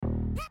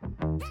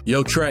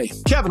Yo, Trey.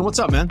 Kevin, what's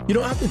up, man? You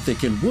know, I've been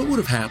thinking, what would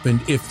have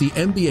happened if the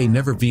NBA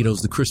never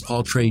vetoes the Chris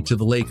Paul trade to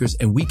the Lakers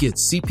and we get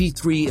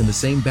CP3 in the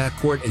same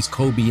backcourt as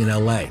Kobe in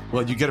LA?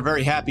 Well, you get a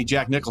very happy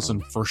Jack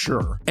Nicholson for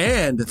sure.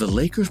 And the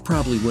Lakers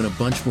probably win a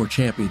bunch more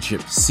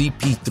championships.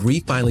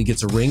 CP3 finally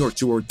gets a ring or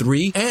 2 or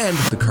 3, and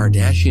the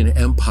Kardashian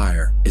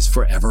empire is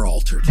forever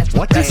altered.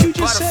 What did you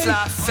just say?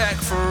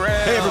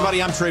 Hey,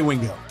 everybody, I'm Trey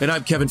Wingo. And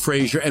I'm Kevin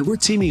Frazier, and we're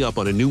teaming up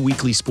on a new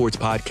weekly sports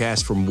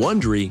podcast from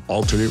Wondery,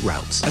 Alternate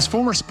Routes. As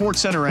former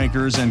Sports Center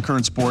anchors and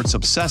current sports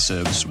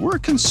obsessives, we're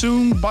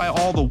consumed by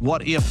all the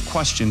what-if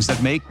questions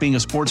that make being a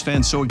sports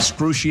fan so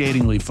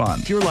excruciatingly fun.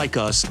 If you're like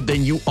us,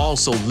 then you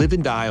also live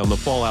and die on the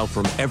fallout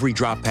from every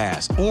drop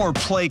pass. Or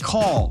play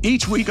call.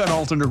 Each week on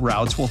Alternate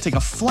Routes, we'll take a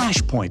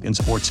flashpoint in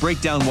sports,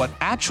 break down what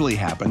actually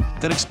happened,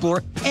 then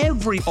explore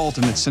every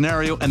alternate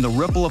scenario and the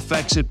ripple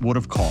effects it would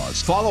have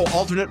caused. Follow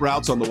Alternate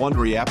Routes on the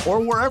Wondery app or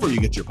wherever you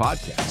get your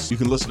podcasts. You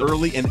can listen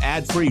early and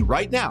ad-free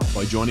right now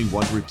by joining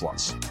Wondery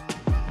Plus.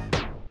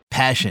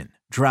 Passion,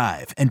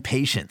 drive, and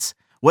patience.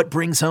 What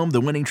brings home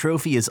the winning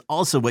trophy is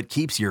also what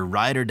keeps your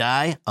ride or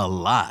die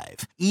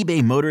alive.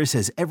 eBay Motors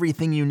has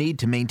everything you need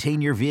to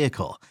maintain your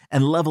vehicle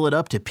and level it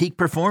up to peak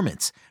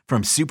performance,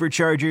 from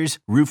superchargers,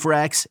 roof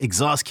racks,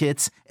 exhaust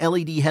kits,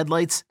 LED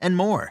headlights, and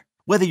more.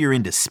 Whether you're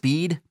into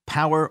speed,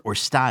 power, or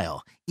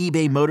style,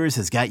 eBay Motors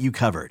has got you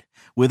covered.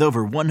 With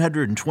over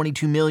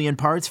 122 million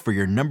parts for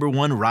your number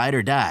one ride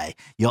or die,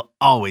 you'll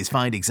always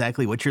find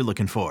exactly what you're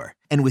looking for.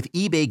 And with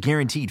eBay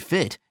Guaranteed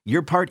Fit,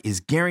 your part is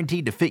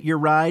guaranteed to fit your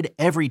ride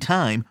every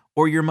time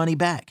or your money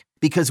back.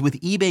 Because with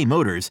eBay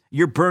Motors,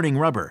 you're burning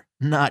rubber,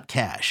 not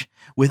cash.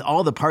 With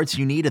all the parts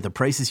you need at the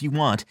prices you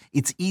want,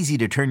 it's easy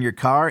to turn your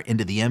car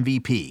into the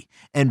MVP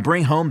and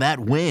bring home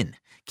that win.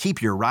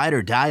 Keep your ride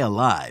or die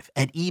alive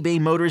at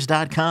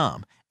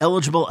ebaymotors.com.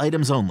 Eligible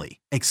items only.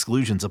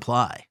 Exclusions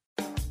apply.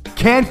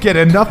 Can't get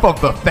enough of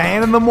the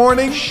fan in the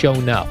morning?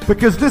 Shown up.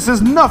 Because this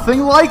is nothing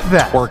like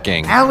that.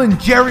 Working. Al and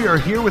Jerry are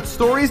here with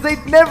stories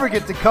they'd never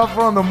get to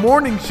cover on the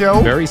morning show.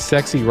 Very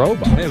sexy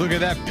robot. Hey, look at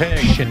that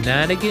pig.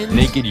 Shenanigans.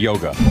 Naked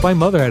yoga. My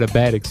mother had a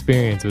bad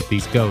experience with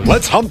these ghosts.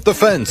 Let's hump the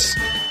fence.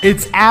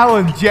 It's Al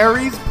and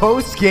Jerry's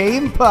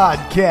post-game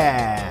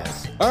podcast.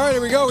 All right,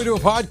 here we go. We do a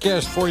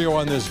podcast for you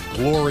on this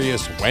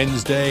glorious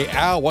Wednesday.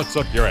 Al, what's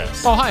up your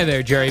ass? Oh, hi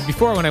there, Jerry.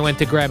 Before, when I went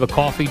to grab a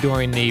coffee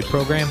during the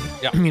program,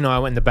 I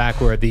went in the back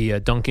where the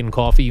Dunkin'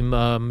 coffee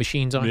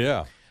machines on.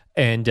 Yeah.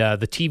 And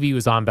the TV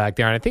was on back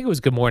there, and I think it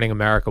was Good Morning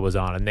America was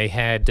on, and they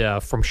had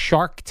from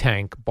Shark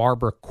Tank,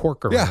 Barbara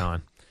Corcoran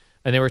on,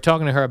 and they were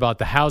talking to her about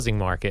the housing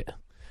market.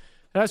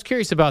 And I was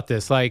curious about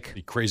this, like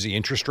the crazy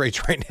interest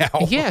rates right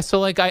now. Yeah, so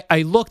like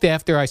I looked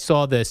after I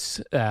saw this.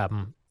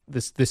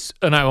 This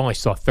and I only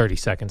saw 30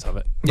 seconds of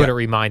it, but it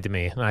reminded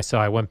me. And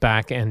I went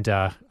back and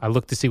I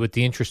looked to see what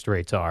the interest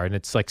rates are, and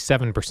it's like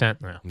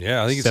 7% now.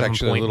 Yeah, I think it's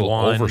actually a little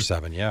over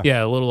 7. Yeah,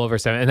 a little over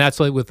 7, and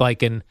that's like with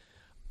like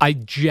I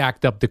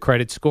jacked up the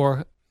credit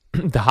score,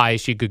 the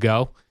highest you could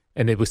go,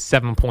 and it was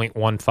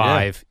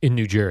 7.15 in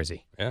New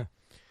Jersey. Yeah.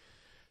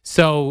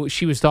 So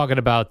she was talking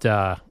about,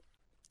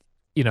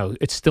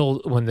 it's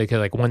still when they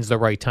like when's the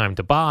right time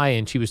to buy,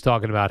 and she was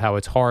talking about how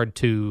it's hard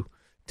to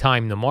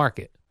time the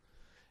market.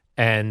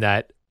 And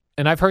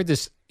I've heard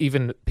this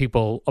even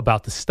people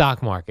about the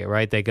stock market,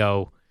 right? They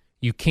go,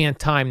 you can't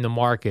time the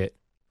market,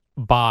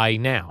 buy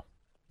now.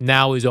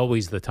 Now is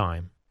always the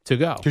time to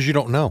go. Because you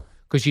don't know.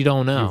 You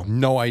have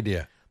no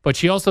idea. But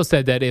she also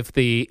said that if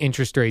the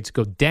interest rates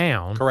go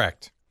down,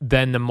 correct,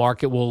 then the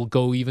market will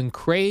go even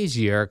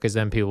crazier because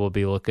then people will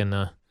be looking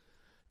to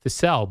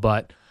sell.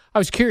 But I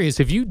was curious,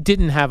 if you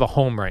didn't have a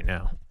home right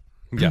now,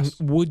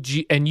 would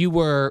you, and you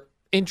were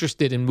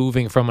interested in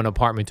moving from an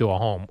apartment to a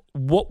home,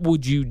 what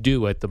would you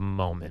do at the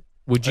moment?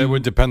 It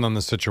would depend on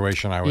the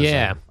situation I was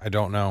in. I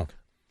don't know.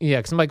 Yeah,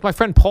 because like my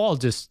friend Paul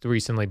just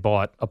recently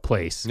bought a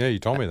place. Yeah, you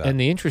told me that. And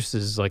the interest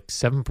is like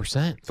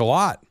 7%. It's a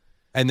lot.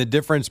 And the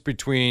difference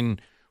between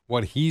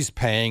what he's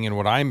paying and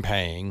what I'm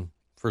paying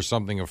for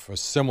something of a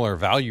similar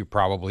value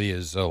probably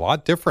is a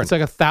lot different. It's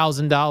like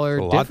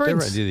 $1,000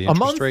 difference the a interest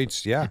month?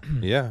 rates, yeah.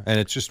 And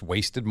it's just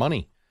wasted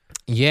money.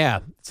 Yeah.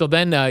 So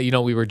then,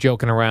 we were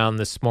joking around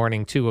this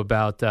morning too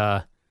about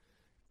the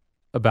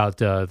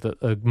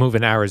move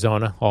in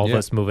Arizona. All of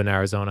us move in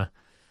Arizona,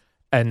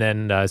 and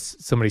then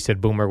somebody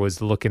said Boomer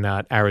was looking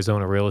at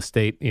Arizona real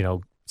estate.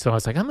 So I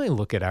was like, I'm going to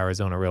look at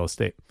Arizona real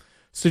estate.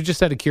 So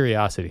just out of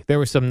curiosity, there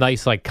were some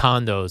nice like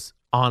condos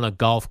on a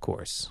golf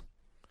course,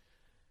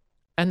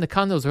 and the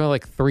condos were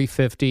like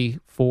 $350,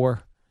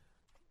 $400.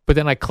 But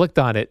then I clicked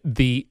on it.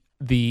 The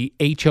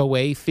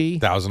HOA fee,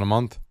 $1,000 a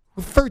month.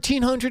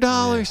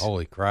 $1,300.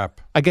 Holy crap.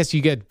 I guess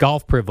you get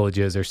golf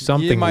privileges or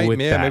something with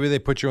that. Maybe they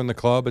put you in the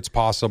club. It's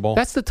possible.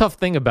 That's the tough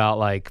thing about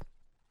like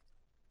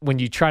when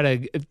you try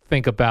to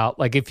think about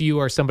like if you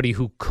are somebody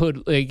who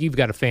could, like you've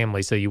got a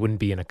family, so you wouldn't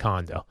be in a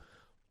condo.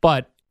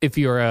 But if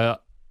you're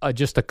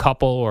just a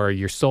couple or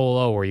you're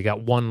solo or you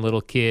got one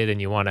little kid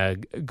and you want to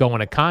go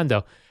in a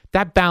condo,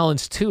 that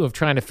balance too of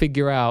trying to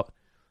figure out,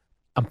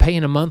 I'm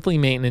paying a monthly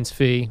maintenance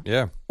fee.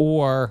 Yeah.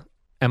 Or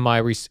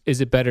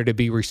is it better to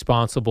be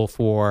responsible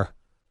for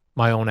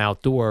my own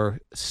outdoor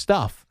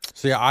stuff.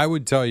 See, I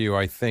would tell you,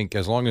 I think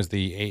as long as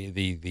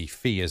the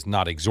fee is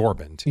not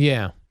exorbitant,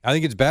 Yeah. I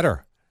think it's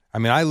better. I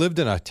mean, I lived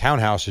in a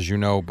townhouse, as you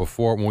know,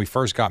 before when we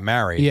first got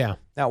married. Yeah.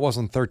 That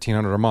wasn't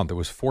 $1,300 a month. It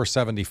was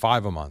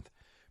 $475 a month.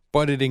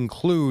 But it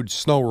includes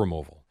snow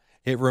removal.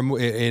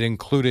 It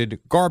included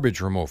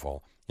garbage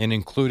removal. It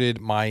included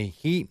my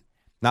heat,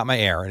 not my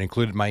air. It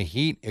included my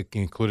heat. It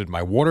included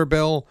my water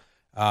bill.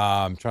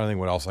 I'm trying to think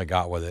what else I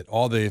got with it.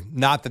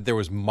 Not that there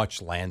was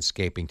much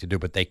landscaping to do,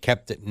 but they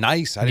kept it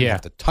nice. I didn't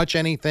have to touch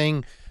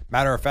anything.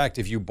 Matter of fact,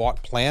 if you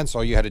bought plants,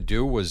 all you had to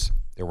do was,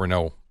 there were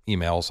no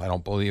emails. I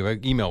don't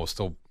believe email was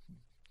still,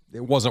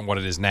 it wasn't what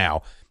it is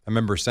now. I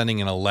remember sending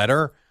in a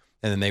letter,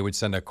 and then they would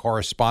send a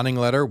corresponding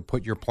letter,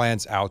 put your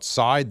plants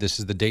outside. This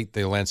is the date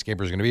the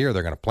landscaper is going to be here.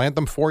 They're going to plant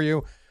them for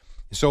you.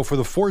 So for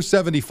the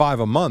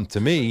 $475 a month, to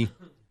me,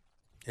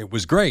 it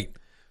was great.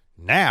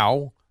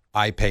 Now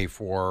I pay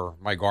for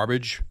my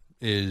garbage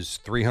is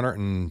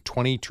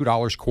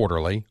 $322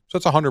 quarterly. So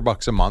it's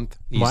 $100 a month.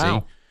 Easy.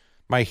 Wow.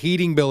 My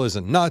heating bill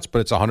isn't nuts, but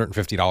it's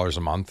 $150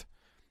 a month.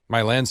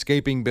 My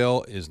landscaping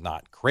bill is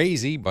not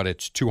crazy, but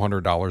it's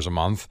 $200 a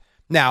month.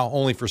 Now,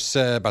 only for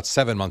about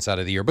 7 months out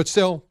of the year, but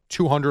still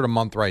 $200 a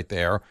month right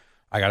there.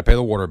 I got to pay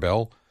the water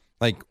bill.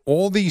 Like,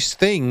 all these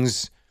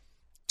things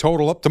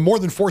total up to more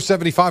than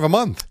 $475 a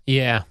month.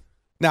 Yeah.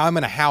 Now, I'm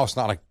in a house,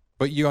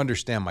 but you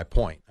understand my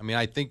point. I mean,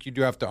 I think you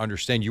do have to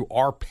understand you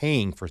are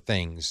paying for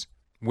things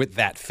with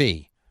that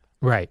fee.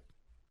 Right.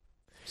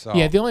 So,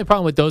 Yeah, the only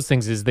problem with those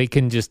things is they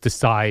can just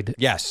decide,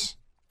 yes.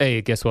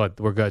 hey, guess what?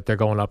 We're good. They're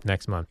going up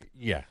next month.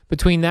 Yeah.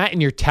 Between that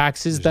and your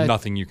taxes, There's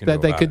nothing you can do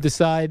that they about could it.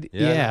 decide.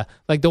 Yeah.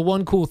 Like the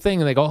one cool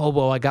thing, and they go, oh,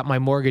 well, I got my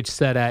mortgage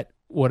set at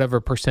whatever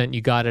percent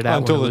you got it at.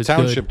 Until when it the was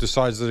township good.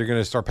 decides that they're going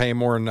to start paying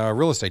more in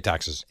real estate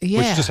taxes, which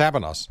Yeah. just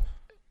happened to us.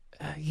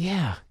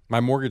 Yeah.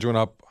 My mortgage went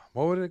up.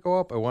 What would it go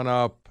up? It went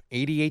up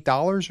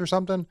 $88 or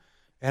something.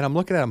 And I'm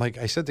looking at it. I'm like,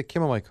 I said to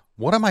Kim, I'm like,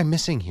 what am I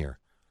missing here?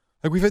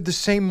 Like, we've had the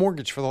same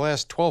mortgage for the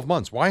last 12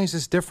 months. Why is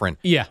this different?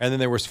 Yeah. And then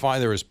there was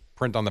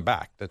print on the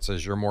back that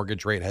says your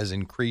mortgage rate has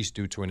increased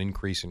due to an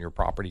increase in your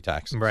property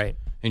taxes. Right.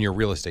 And your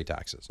real estate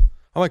taxes.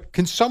 I'm like,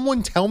 can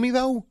someone tell me,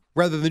 though,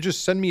 rather than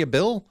just send me a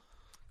bill?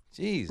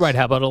 Jeez. Right.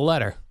 How about a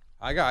letter?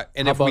 And How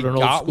if we about an old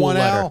got school one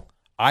letter? out,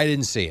 I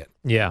didn't see it.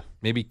 Yeah.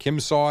 Maybe Kim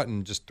saw it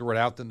and just threw it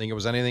out, didn't think it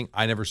was anything.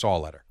 I never saw a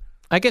letter.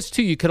 I guess,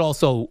 too, you could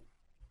also,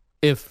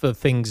 if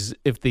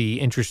the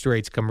interest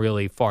rates come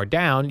really far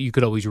down, you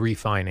could always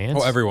refinance.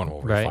 Oh, everyone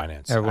will Right?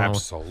 refinance. Everyone will.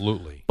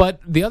 Absolutely. But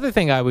the other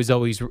thing I was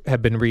always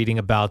have been reading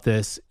about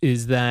this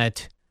is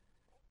that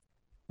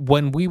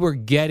when we were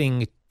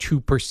getting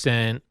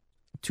 2%,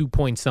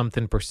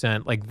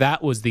 2-point-something%, like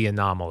that was the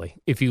anomaly.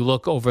 If you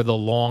look over the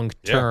long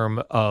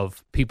term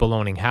of people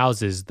owning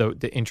houses,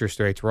 the interest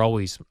rates were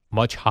always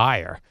much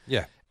higher.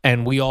 Yeah.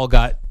 And we all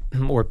got,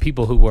 or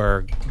people who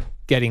were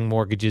getting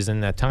mortgages in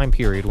that time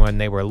period when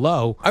they were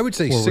low, I would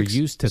say were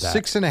used to that.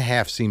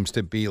 6.5 seems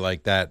to be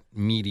like that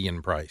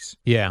median price.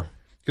 Yeah.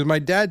 Because my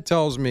dad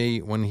tells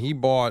me when he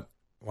bought,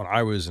 when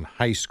I was in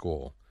high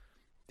school,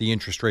 the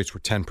interest rates were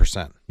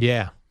 10%.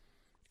 Yeah.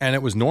 And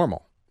it was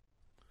normal.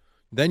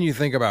 Then you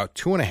think about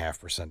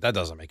 2.5%. That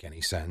doesn't make any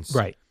sense.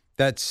 Right.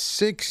 That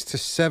 6 to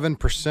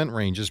 7%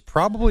 range is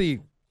probably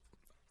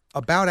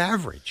about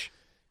average.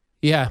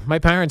 Yeah, my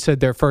parents said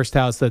their first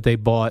house that they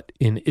bought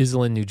in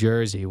Iselin, New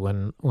Jersey,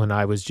 when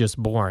I was just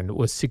born,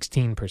 was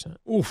 16%.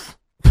 Oof.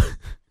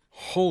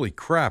 Holy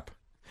crap.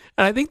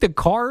 And I think the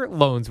car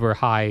loans were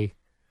high.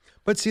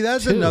 But see,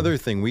 that's too. another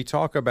thing. We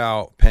talk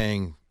about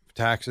paying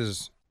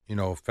taxes,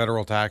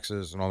 federal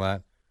taxes and all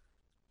that.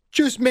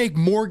 Just make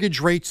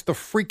mortgage rates the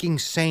freaking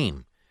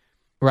same.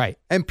 Right.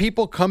 And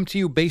people come to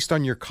you based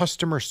on your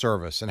customer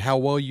service and how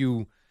well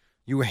you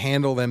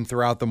handle them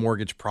throughout the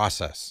mortgage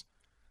process.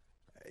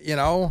 They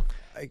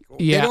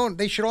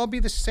should all be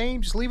the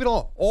same. Just leave it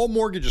all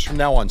mortgages from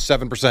now on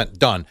 7%,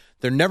 done.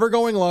 They're never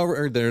going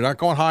lower, they're not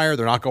going higher,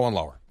 they're not going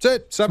lower. That's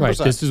it, 7%. Right.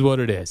 This is what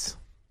it is.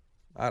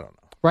 I don't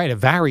know. Right. It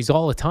varies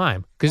all the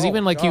time. Because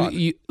even like God.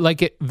 you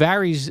like it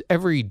varies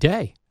every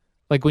day.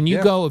 Like when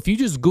you go, if you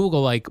just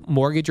Google like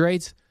mortgage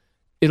rates,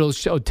 it'll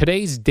show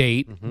today's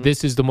date,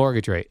 this is the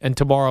mortgage rate. And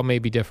tomorrow may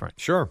be different.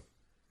 Sure.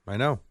 I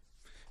know.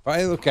 If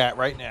I look at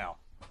right now,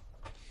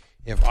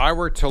 if I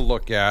were to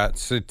look at,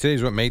 so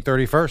today's what, May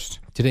 31st?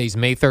 Today's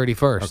May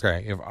 31st.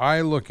 Okay. If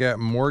I look at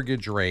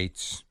mortgage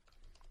rates,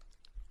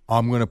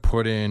 I'm going to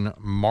put in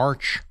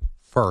March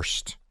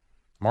 1st,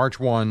 March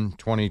 1,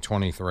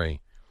 2023.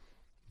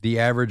 The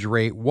average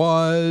rate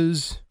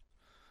was,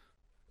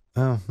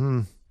 What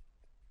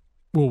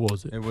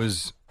was it? it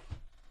was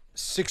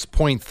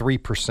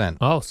 6.3%.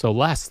 Oh, so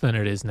less than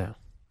it is now.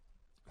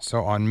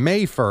 So on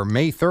May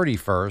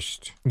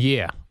 31st,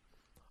 Yeah.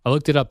 I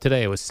looked it up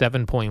today. It was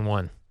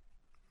 7.1.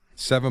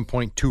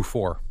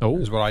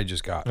 7.24 is what I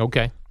just got.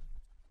 Okay.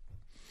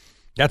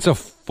 That's a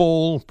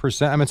full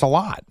percent. I mean, it's a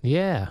lot.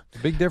 Yeah. It's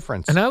a big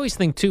difference. And I always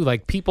think, too,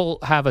 like people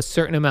have a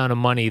certain amount of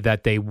money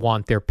that they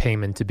want their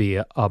payment to be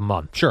a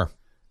month. Sure.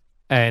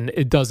 And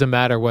it doesn't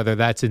matter whether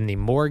that's in the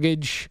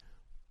mortgage,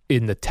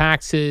 in the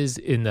taxes,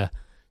 in the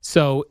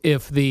So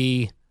if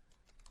the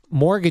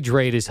mortgage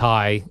rate is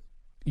high,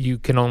 you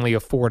can only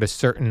afford a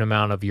certain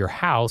amount of your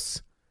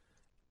house,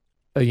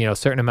 a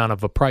certain amount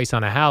of a price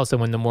on a house.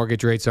 And when the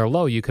mortgage rates are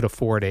low, you could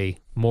afford a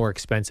more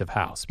expensive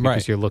house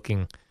because you're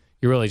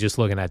really just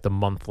looking at the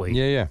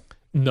monthly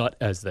nut,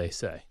 as they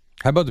say.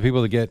 How about the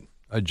people that get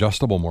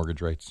adjustable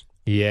mortgage rates?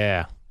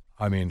 Yeah.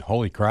 I mean,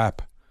 holy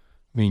crap.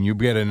 I mean, you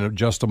get an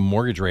adjustable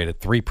mortgage rate at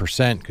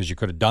 3% because you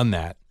could have done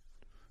that.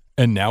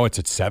 And now it's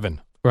at 7%.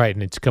 Right.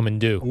 And it's coming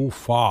due.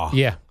 Oofa.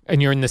 Yeah.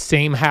 And you're in the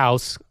same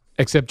house,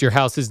 except your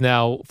house is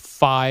now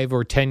 5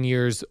 or 10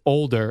 years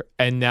older,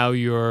 and now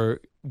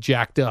you're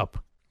jacked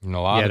up. In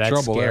a lot of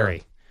trouble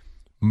scary.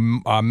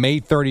 there.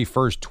 May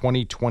 31st,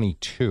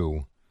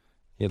 2022,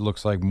 it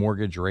looks like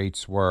mortgage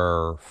rates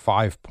were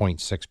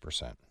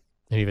 5.6%.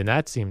 And even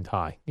that seemed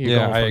high. You're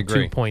going from I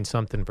agree.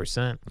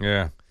 2-point-something%.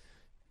 Yeah.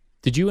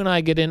 Did you and I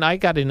get in? I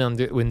got in in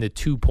the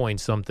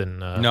 2-point-something.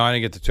 No, I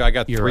didn't get the 2. I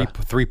got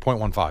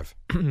 3.15.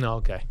 No,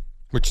 okay.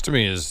 Which to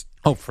me is...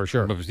 Oh, for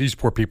sure. These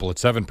poor people at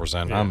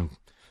 7%. Yeah. I'm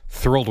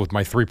thrilled with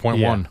my 3.1.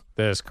 Yeah,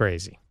 that's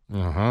crazy.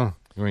 Uh-huh.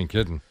 You ain't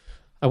kidding.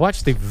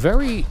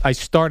 I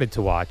started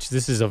to watch.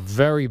 This is a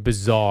very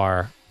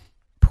bizarre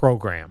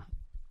program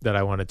that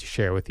I wanted to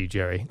share with you,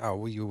 Jerry. Oh,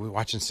 were you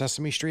watching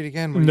Sesame Street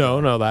again?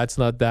 No, that's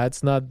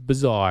not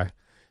bizarre.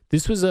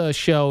 This was a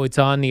show. It's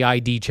on the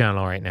ID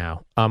channel right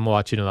now. I'm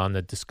watching it on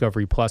the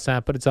Discovery Plus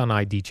app, but it's on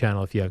ID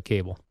channel if you have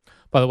cable.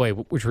 By the way,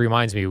 which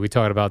reminds me, we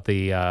talked about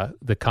the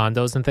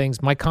condos and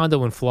things. My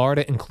condo in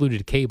Florida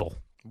included cable.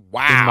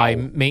 Wow. In my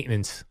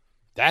maintenance.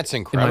 That's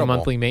incredible. In my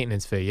monthly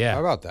maintenance fee, yeah.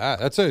 How about that?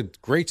 That's a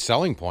great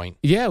selling point.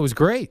 Yeah, it was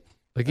great.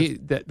 Like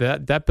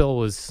that bill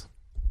was...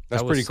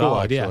 That's pretty solid.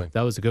 cool, actually. Yeah,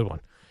 that was a good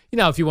one.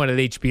 If you wanted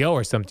HBO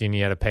or something,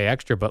 you had to pay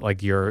extra, but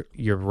like your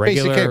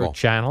regular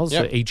channels,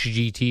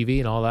 HGTV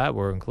and all that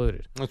were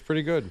included. That's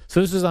pretty good.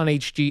 So this was on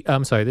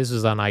this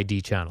was on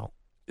ID channel.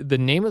 The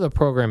name of the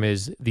program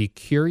is The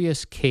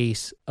Curious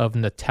Case of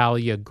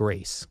Natalia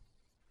Grace.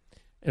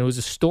 And it was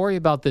a story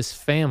about this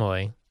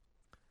family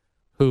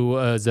who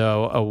was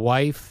a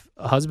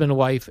husband,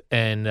 wife,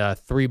 and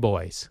 3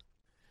 boys.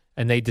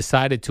 And they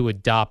decided to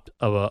adopt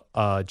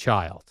a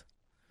child.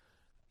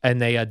 And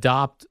they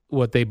adopt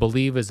what they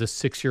believe is a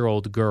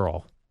 6-year-old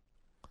girl.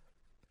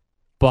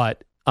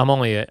 But I'm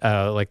only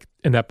like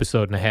an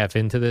episode and a half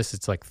into this.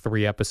 It's like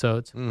 3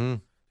 episodes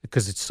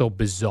because it's so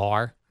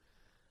bizarre.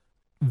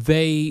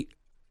 They,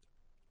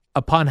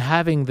 upon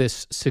having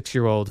this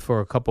 6-year-old for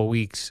a couple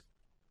weeks,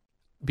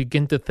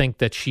 begin to think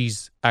that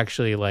she's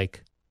actually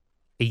like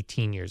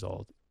 18 years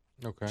old.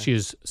 Okay. She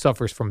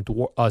suffers from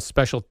a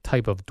special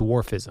type of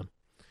dwarfism.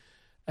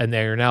 And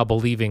they are now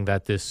believing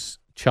that this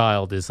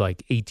child is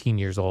like 18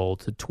 years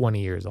old to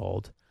 20 years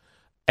old.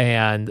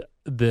 And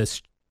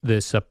this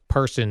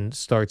person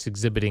starts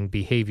exhibiting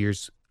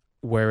behaviors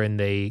wherein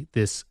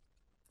this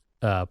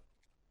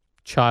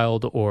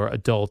child or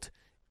adult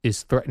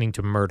is threatening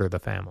to murder the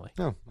family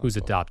who's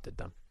adopted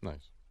them.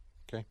 Nice.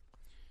 Okay.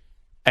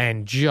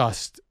 And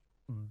just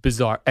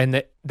bizarre.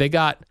 And they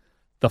got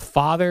the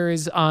father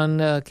is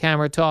on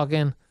camera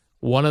talking,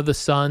 one of the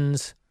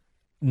sons,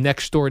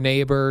 next door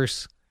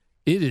neighbors.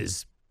 It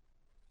is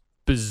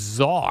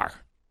bizarre.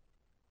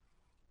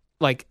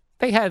 Like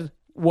they had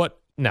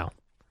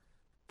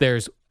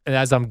there's,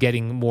 as I'm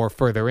getting more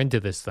further into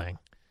this thing,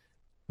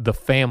 the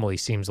family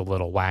seems a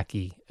little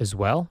wacky as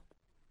well.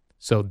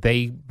 So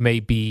they may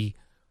be,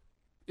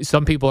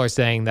 some people are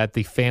saying that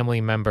the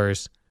family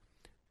members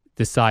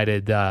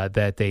decided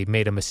that they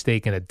made a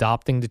mistake in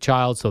adopting the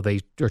child. So they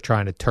are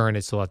trying to turn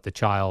it so that the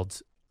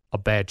child's a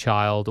bad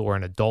child or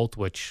an adult,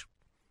 which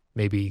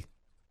maybe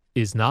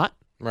is not.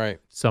 Right.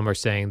 Some are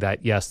saying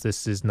that, yes,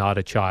 this is not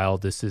a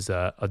child. This is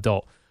a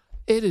adult.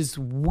 It is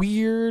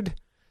weird.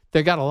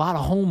 They got a lot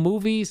of home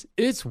movies.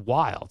 It's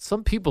wild.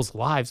 Some people's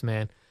lives,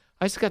 man.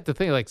 I just got to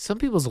think, like, some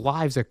people's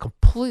lives are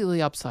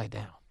completely upside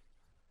down.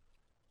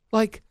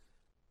 Like,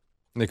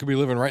 they could be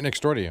living right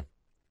next door to you.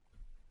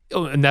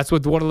 Oh, and that's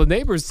what one of the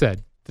neighbors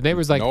said. The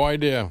neighbor's like, no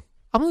idea.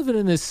 I'm living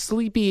in this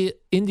sleepy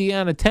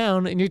Indiana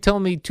town, and you're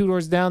telling me 2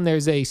 doors down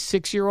there's a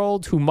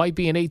 6-year-old who might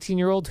be an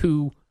 18-year-old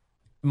who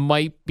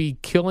might be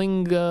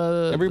killing...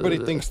 Everybody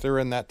thinks they're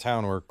in that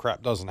town where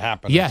crap doesn't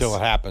happen until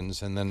it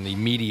happens, and then the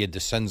media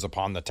descends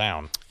upon the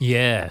town.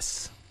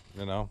 Yes.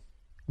 You know?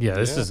 Yeah,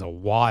 this is a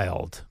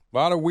wild... A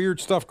lot of weird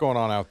stuff going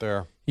on out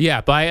there. Yeah,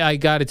 but I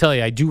got to tell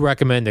you, I do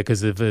recommend it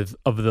because of the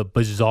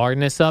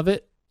bizarreness of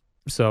it.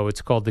 So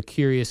it's called The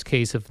Curious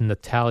Case of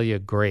Natalia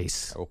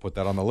Grace. I will put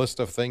that on the list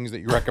of things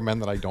that you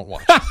recommend that I don't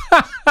watch.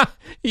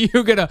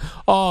 You're going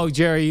to,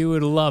 Jerry, you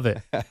would love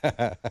it.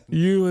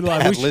 You would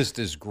love it. That list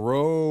is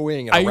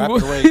growing at a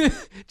rapid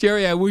rate.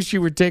 Jerry, I wish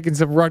you were taking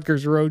some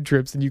Rutgers road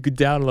trips and you could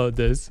download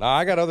this. No,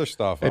 I got other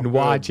stuff. And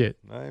watch it.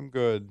 I'm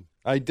good.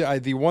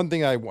 The one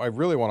thing I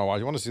really want to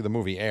watch, I want to see the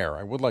movie Air.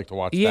 I would like to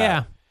watch that.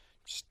 Yeah.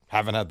 Just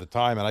haven't had the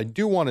time. And I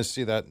do want to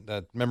see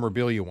that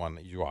memorabilia one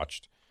that you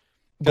watched.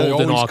 Golden it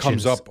always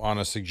Auctions. comes up on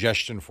a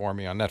suggestion for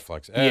me on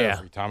Netflix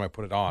every time I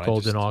put it on.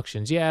 Golden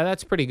Auctions. Yeah,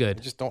 that's pretty good.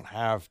 I just don't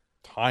have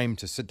time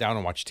to sit down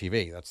and watch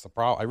TV. That's the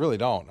problem. I really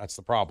don't. That's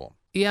the problem.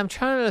 Yeah, I'm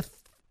trying to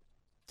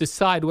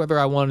decide whether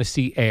I want to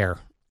see Air.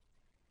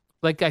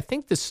 Like, I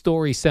think the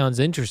story sounds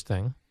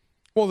interesting.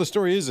 Well, the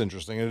story is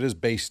interesting. It is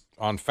based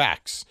on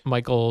facts.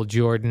 Michael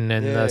Jordan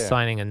and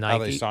signing a Nike. How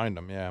they signed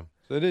him, yeah.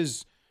 So it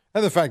is,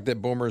 and the fact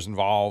that Boomer's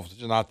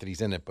involved, not that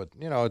he's in it, but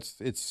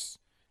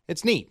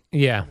it's neat.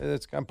 Yeah.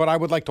 But I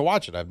would like to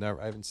watch it. I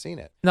haven't seen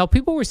it. Now,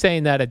 people were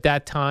saying that at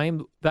that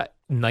time that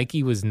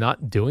Nike was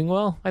not doing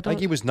well.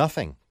 Nike was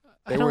nothing.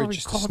 They don't were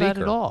just a recall sneaker.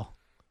 that at all.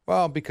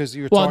 Well, because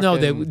you were talking... Well,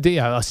 no, they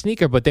a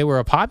sneaker, but they were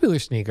a popular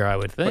sneaker, I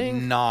would think.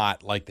 But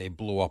not like they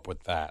blew up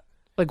with that.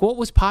 Like, what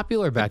was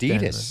popular back then?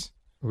 Adidas.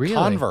 Really?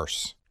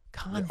 Converse.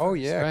 Oh,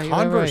 yeah. Right,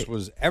 Converse right.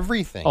 was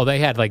everything. Oh, they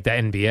had like the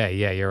NBA.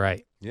 Yeah, you're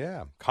right.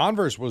 Yeah.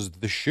 Converse was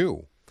the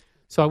shoe.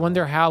 So I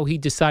wonder how he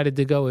decided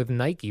to go with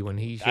Nike when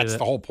he should. That's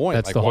the whole point.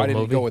 That's like, the whole why did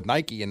he movie. go with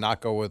Nike and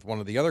not go with one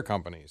of the other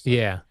companies?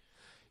 Yeah.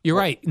 You're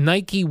right.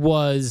 Nike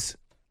was,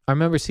 I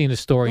remember seeing a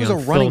story It was on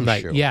a Phil running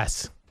Knight. shoe.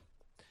 Yes.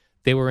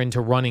 They were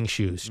into running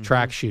shoes,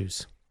 track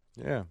shoes,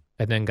 Yeah.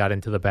 and then got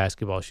into the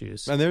basketball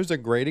shoes. And there's a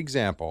great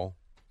example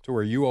to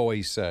where you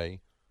always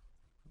say,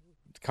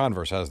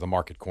 Converse has the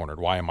market cornered.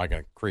 Why am I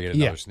going to create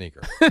another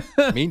sneaker?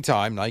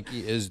 Meantime,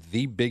 Nike is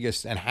the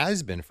biggest and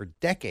has been for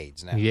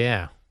decades now.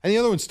 Yeah. And the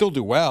other ones still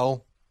do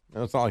well.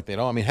 It's not like they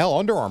don't. I mean, hell,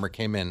 Under Armour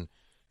came in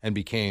and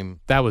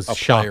became That was a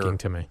shocking player.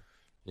 to me.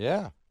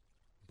 Yeah.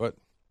 But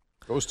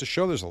goes to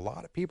show there's a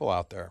lot of people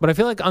out there. But I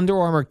feel like Under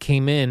Armour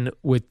came in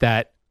with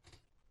that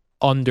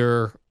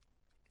under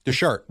The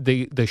shirt.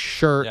 the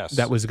shirt Yes.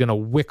 that was going to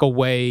wick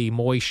away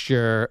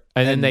moisture,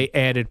 and then And- they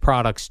added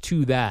products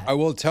to that. I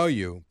will tell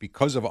you,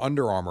 because of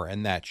Under Armour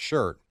and that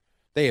shirt,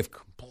 they have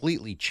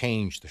completely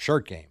changed the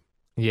shirt game.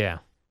 Yeah.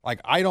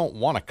 Like, I don't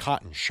want a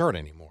cotton shirt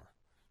anymore.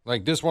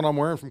 Like this one I'm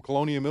wearing from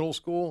Colonia Middle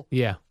School.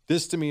 Yeah.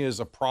 This to me is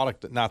a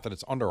product, not that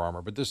it's Under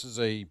Armour, but this is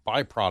a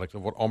byproduct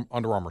of what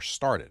Under Armour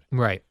started.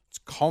 Right. It's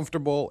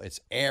comfortable, it's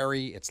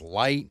airy, it's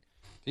light.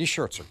 These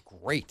shirts are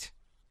great.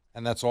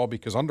 And that's all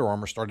because Under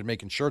Armour started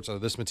making shirts out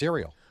of this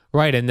material.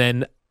 Right. And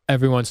then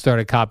everyone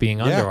started copying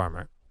Yeah. Under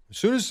Armour. As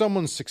soon as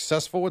someone's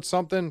successful with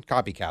something,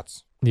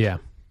 copycats. Yeah.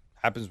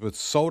 Happens with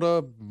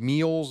soda,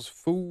 meals,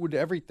 food,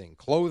 everything,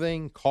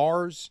 clothing,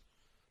 cars.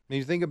 I mean,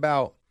 you think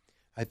about,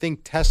 I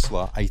think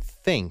Tesla,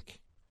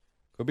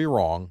 could be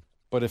wrong,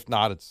 but if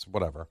not, it's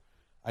whatever.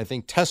 I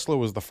think Tesla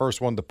was the first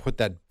one to put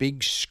that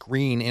big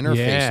screen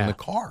interface in the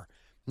car.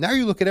 Now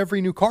you look at every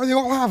new car, they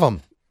all have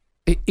them.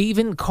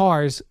 Even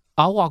cars,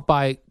 I'll walk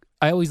by.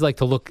 I always like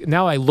to look.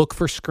 Now I look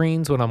for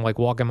screens when I'm like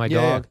walking my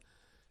dog.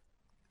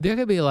 There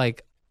could be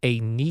like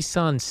a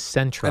Nissan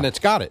Sentra. And it's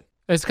got it.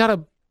 It's got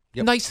a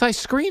nice size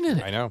screen in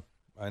it.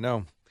 I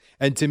know.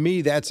 And to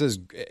me, that's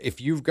if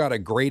you've got a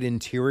great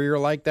interior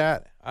like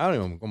that, I don't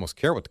even almost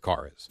care what the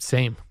car is.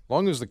 Same. As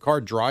long as the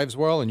car drives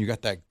well and you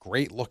got that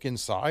great look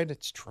inside,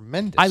 it's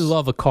tremendous. I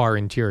love a car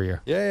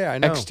interior. Yeah, I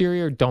know.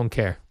 Exterior, don't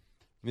care.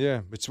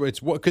 Yeah, it's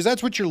because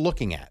that's what you're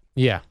looking at.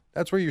 Yeah.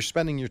 That's where you're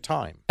spending your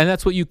time. And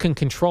that's what you can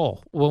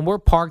control. When we're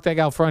parked like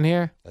out front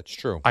here, That's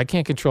true. I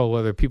can't control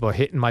whether people are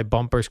hitting my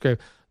bumper scrape,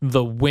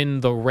 the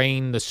wind, the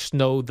rain, the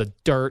snow, the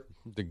dirt,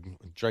 The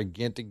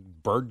gigantic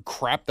bird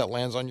crap that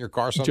lands on your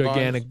car sometimes.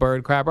 gigantic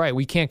bird crap. Right.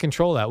 We can't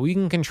control that. We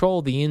can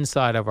control the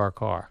inside of our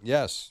car.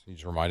 Yes. You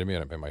just reminded me I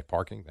didn't pay my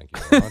parking. Thank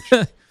you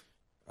very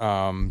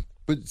much.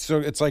 But so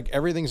it's like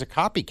everything's a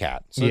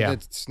copycat. So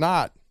it's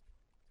not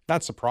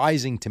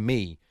surprising to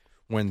me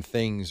when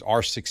things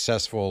are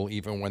successful,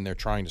 even when they're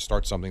trying to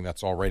start something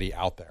that's already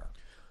out there.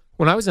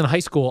 When I was in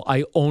high school,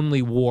 I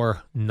only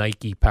wore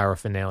Nike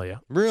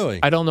paraphernalia. Really?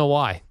 I don't know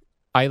why.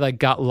 I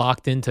got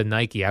locked into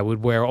Nike. I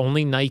would wear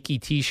only Nike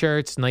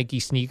T-shirts,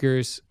 Nike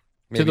sneakers.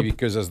 Maybe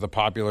because as the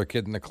popular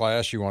kid in the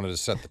class, you wanted to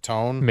set the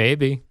tone.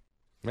 Maybe.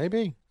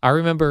 Maybe. I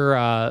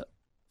remember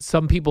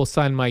some people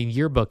signed my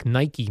yearbook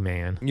Nike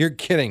Man. You're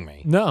kidding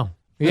me. No.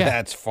 Yeah.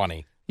 That's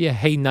funny. Yeah.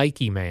 Hey,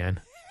 Nike Man.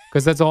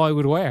 Because that's all I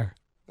would wear.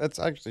 That's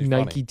actually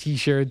Nike funny.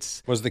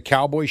 T-shirts. Was the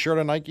cowboy shirt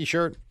a Nike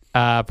shirt?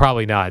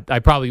 Probably not.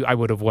 I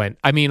would have went.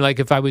 I mean, like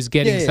if I was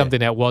getting something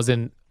that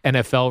wasn't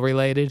NFL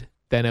related,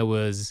 then it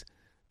was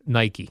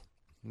Nike.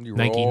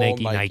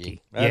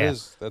 Nike.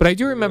 But I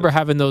do remember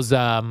having those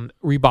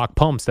Reebok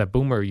pumps that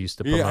Boomer used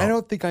to promote. Yeah, I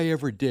don't think I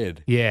ever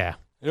did. Yeah.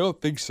 I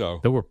don't think so.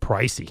 They were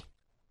pricey.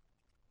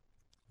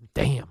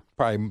 Damn.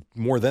 Probably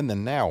more then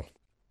than now.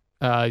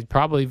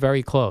 Probably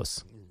very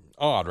close.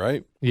 Odd,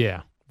 right?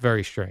 Yeah.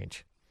 Very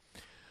strange.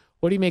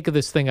 What do you make of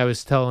this thing I was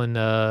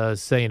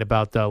saying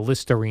about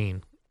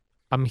Listerine?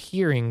 I'm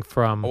hearing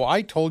from... Well,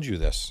 I told you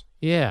this.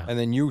 Yeah. And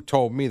then you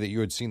told me that you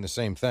had seen the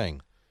same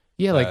thing.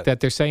 Yeah, like that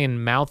they're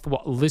saying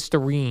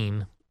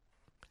Listerine...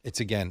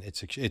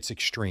 It's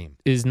extreme.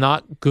 Is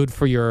not good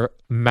for your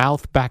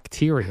mouth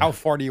bacteria. How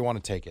far do you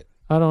want to take it?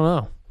 I don't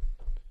know.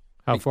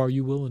 How far are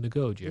you willing to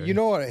go, Jerry? You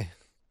know what?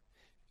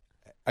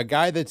 A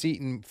guy that's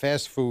eating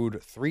fast food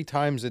 3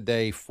 times a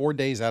day, 4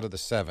 days out of the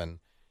 7,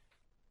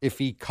 if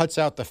he cuts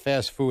out the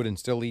fast food and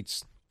still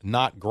eats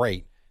not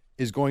great,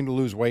 is going to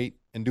lose weight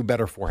and do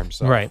better for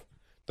himself. Right.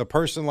 The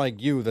person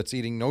like you that's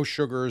eating no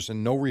sugars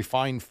and no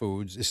refined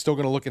foods is still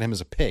going to look at him as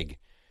a pig.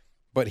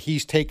 But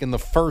he's taken the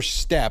first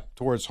step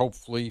towards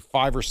hopefully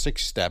 5 or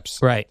 6 steps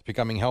right. to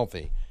becoming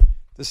healthy.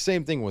 The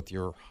same thing with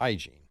your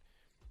hygiene.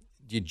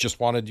 Do you just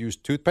want to use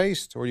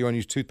toothpaste, or do you want to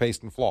use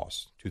toothpaste and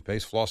floss?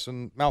 Toothpaste, floss,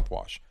 and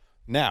mouthwash.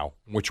 Now,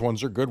 which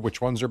ones are good, which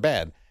ones are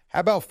bad?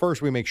 How about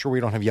first we make sure we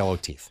don't have yellow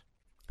teeth?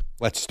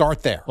 Let's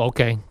start there.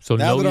 Okay, so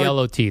now no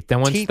yellow teeth. Then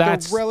once teeth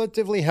that's are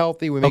relatively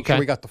healthy, we make sure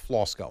we got the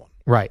floss going.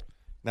 Right.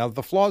 Now, if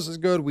the floss is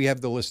good, we have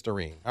the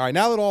Listerine. All right,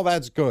 now that all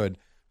that's good,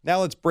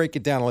 now let's break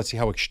it down and let's see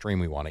how extreme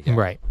we want to get.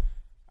 Right.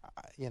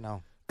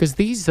 Because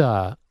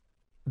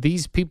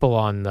these people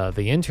on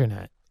the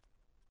internet,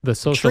 the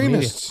social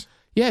extremists.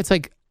 Media, it's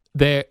like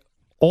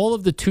all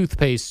of the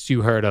toothpastes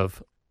you heard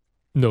of,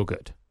 no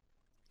good.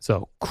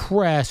 So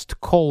Crest,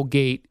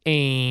 Colgate,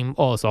 Aim,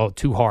 it's all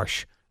too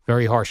harsh,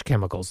 very harsh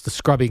chemicals. The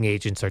scrubbing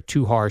agents are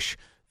too harsh,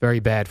 very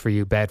bad for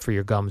you, bad for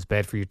your gums,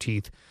 bad for your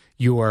teeth.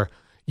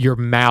 Your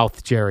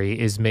mouth, Jerry,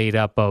 is made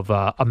up of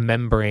a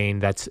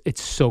membrane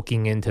it's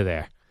soaking into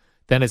there.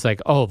 Then it's like,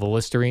 the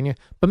Listerine.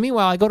 But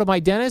meanwhile, I go to my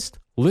dentist,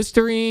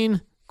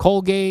 Listerine,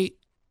 Colgate,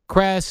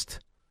 Crest.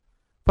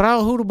 But I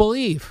don't know who to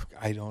believe.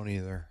 I don't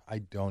either.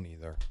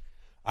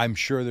 I'm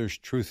sure there's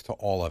truth to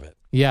all of it.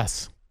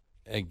 Yes.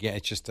 Again,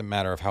 it's just a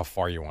matter of how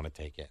far you want to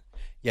take it.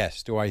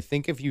 Yes. Do I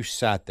think if you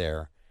sat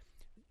there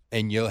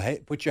and you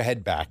put your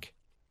head back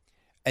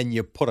and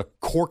you put a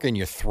cork in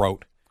your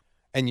throat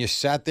and you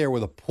sat there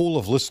with a pool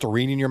of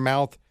Listerine in your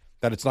mouth,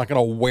 that it's not going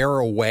to wear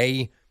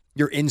away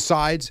your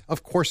insides?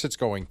 Of course it's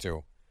going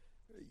to.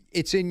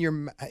 It's in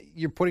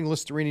you're putting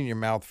Listerine in your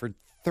mouth for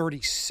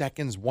 30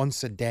 seconds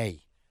once a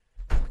day.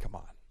 Come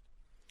on.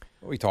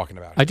 What are we talking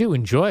about? I do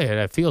enjoy it.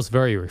 It feels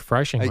very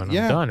refreshing when I'm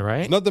done, right?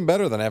 There's nothing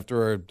better than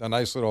after a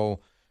nice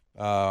little,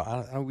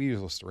 we use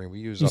Listerine. We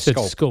use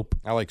Scope.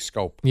 I like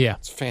Scope. Yeah.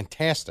 It's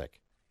fantastic.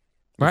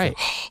 Right.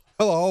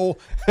 Hello.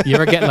 You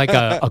ever get like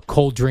a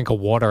cold drink of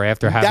water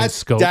after having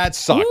Scope? That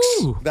sucks.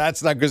 Woo!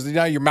 That's not, because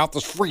now your mouth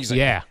is freezing.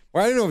 Yeah.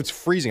 Well, I don't know if it's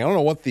freezing. I don't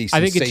know what the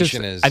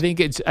sensation is. I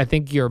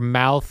think your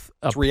mouth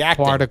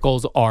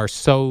particles are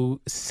so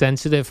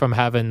sensitive from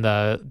having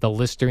the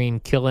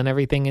Listerine killing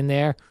everything in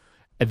there,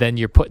 and then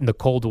you're putting the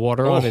cold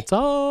water on. It's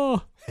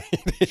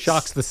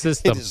shocks the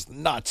system. It is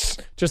nuts.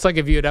 Just like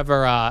if you'd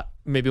ever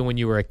maybe when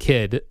you were a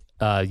kid,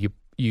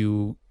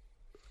 you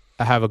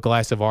have a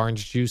glass of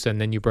orange juice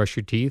and then you brush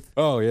your teeth.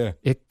 Oh yeah,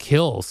 it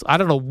kills. I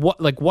don't know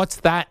what's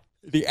that.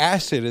 The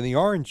acid in the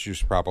orange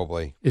juice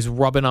probably is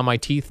rubbing on my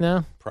teeth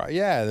now.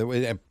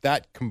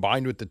 That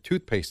combined with the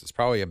toothpaste is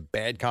probably a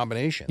bad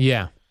combination.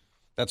 Yeah,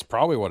 that's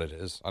probably what it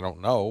is. I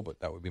don't know, but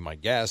that would be my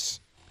guess.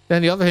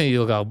 Then the other thing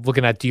you look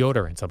looking at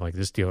deodorants. I'm like,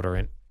 this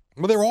deodorant.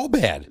 Well, they're all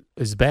bad.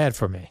 It's bad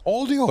for me.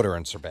 All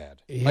deodorants are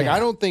bad. Yeah. Like, I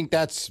don't think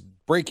that's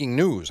breaking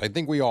news. I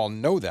think we all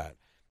know that.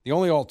 The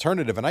only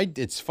alternative, and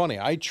it's funny,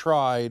 I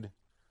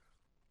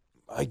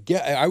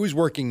was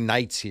working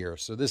nights here.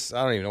 So I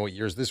don't even know what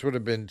years. This would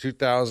have been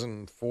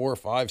 2004,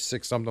 5,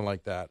 6, something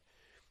like that.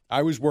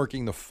 I was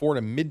working the 4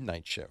 to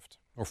midnight shift,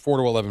 or 4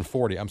 to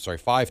 11:40. I'm sorry,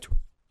 5 to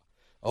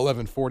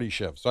 11:40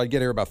 shift. So I'd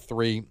get here about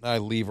 3.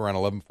 I'd leave around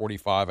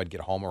 11:45. I'd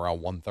get home around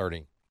 1:30.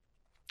 It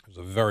was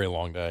a very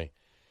long day.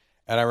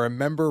 And I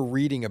remember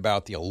reading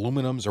about the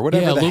aluminums or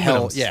whatever the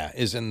hell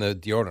is in the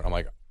deodorant. I'm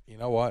like, you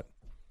know what?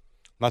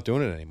 I'm not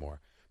doing it anymore,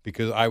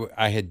 because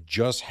I had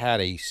just had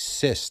a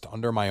cyst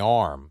under my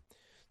arm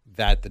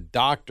that the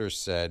doctor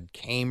said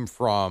came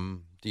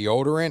from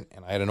deodorant,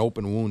 and I had an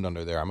open wound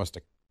under there. I must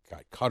have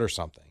got cut or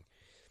something.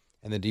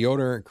 And the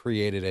deodorant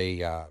created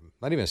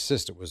not even a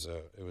cyst, it was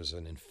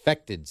an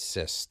infected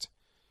cyst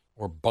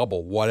or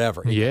bubble,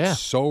 whatever. It was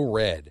so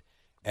red.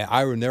 And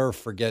I will never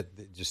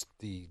forget just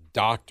the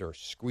doctor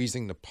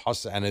squeezing the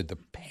pus, and the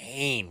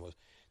pain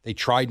they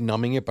tried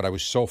numbing it, but I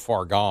was so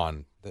far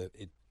gone that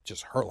it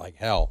just hurt like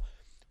hell.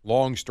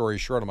 Long story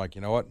short, I'm like,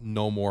 you know what?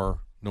 No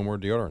more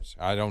deodorants.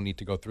 I don't need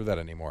to go through that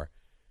anymore.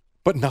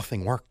 But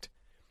nothing worked.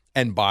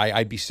 And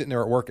I'd be sitting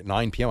there at work at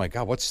 9 p.m. Like,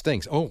 God, what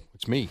stinks? Oh,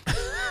 it's me.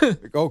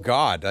 Like, oh,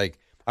 God. Like,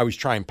 I was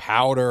trying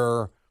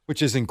powder,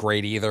 which isn't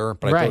great either,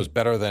 but I thought it was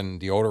better than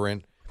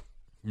deodorant.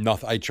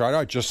 Nothing. I tried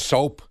out just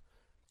soap.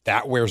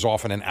 That wears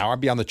off in an hour. I'd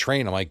be on the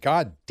train. I'm like,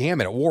 God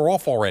damn it wore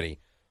off already.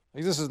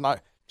 Like, this is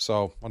not.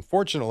 So,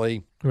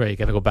 unfortunately. Right, you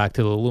got to go back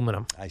to the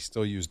aluminum. I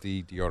still use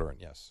the deodorant,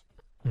 yes.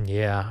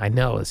 Yeah, I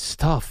know. It's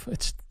tough.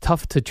 It's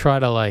tough to try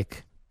to,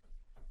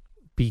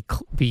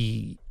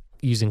 be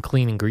using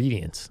clean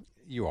ingredients.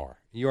 You are.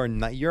 You're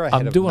ahead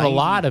I'm doing a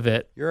lot of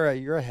it. You're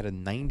ahead of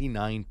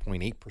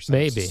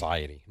 99.8% of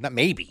society. Not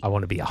maybe. I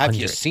want to be 100. Have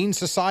you seen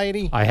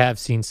Society? I have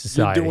seen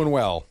Society. You're doing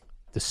well.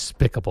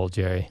 Despicable,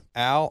 Jerry.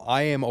 Al,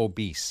 I am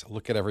obese.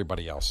 Look at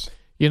everybody else.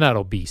 You're not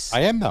obese.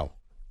 I am, though.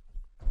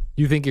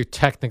 You think you're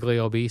technically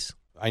obese?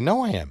 I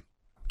know I am.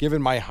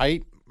 Given my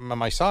height,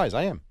 my size,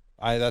 I am.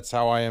 That's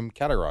how I am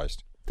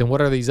categorized. Then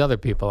what are these other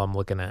people I'm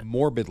looking at?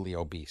 Morbidly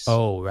obese.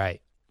 Oh,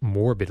 right.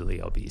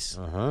 Morbidly obese.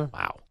 Uh-huh.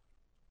 Wow.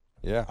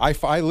 Yeah. I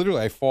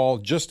fall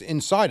just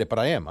inside it, but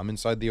I am. I'm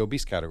inside the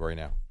obese category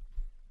now.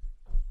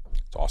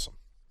 It's awesome.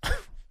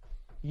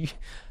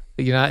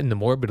 You're not in the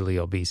morbidly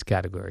obese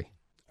category.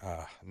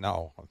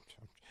 No.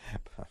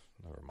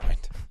 Never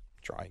mind. I'm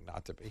trying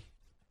not to be.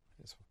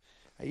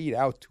 I eat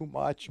out too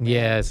much, man.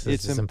 Yes,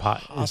 it's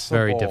impossible. It's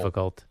very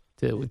difficult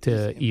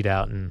to eat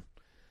out, and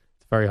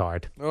it's very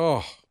hard.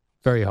 Oh.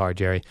 Very hard,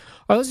 Jerry.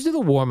 All right, let's do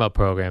the warm-up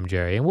program,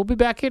 Jerry, and we'll be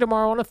back here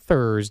tomorrow on a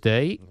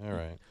Thursday. All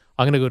right.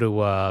 I'm going to go to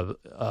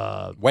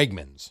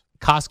Wegmans.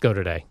 Costco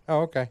today.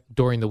 Oh, okay.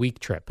 During the week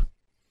trip.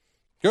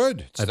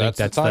 Good. I think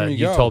that's the time you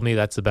go. You told me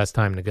that's the best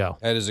time to go.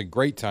 That is a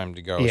great time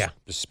to go. Yeah.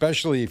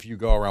 Especially if you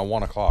go around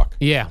 1 o'clock.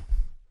 Yeah.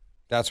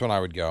 That's when I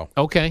would go.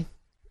 Okay.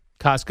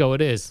 Costco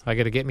it is. I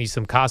got to get me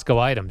some Costco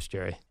items,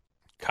 Jerry.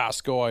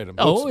 Costco items.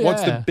 yeah.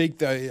 What's the big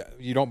thing?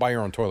 You don't buy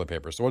your own toilet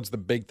paper. So what's the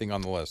big thing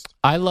on the list?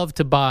 I love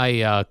to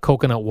buy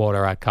coconut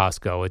water at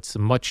Costco. It's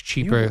much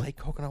cheaper. You like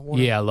coconut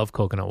water? Yeah, I love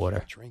coconut water. I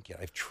don't drink it.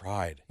 I've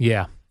tried.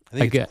 Yeah. I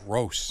think it's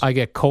gross. I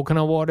get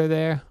coconut water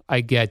there.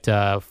 I get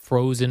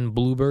frozen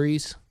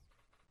blueberries.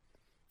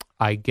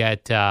 I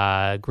get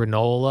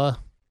granola.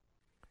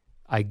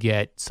 I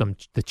get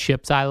the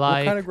chips I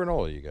like. What kind of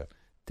granola you get?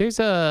 There's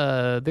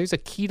a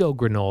keto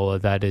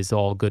granola that is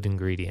all good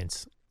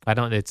ingredients.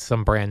 It's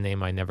some brand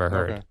name I never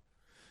heard. Okay.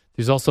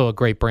 There's also a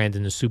great brand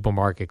in the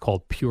supermarket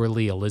called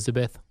Purely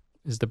Elizabeth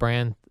is the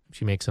brand.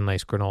 She makes a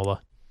nice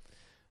granola.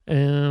 I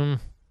don't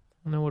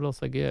know what else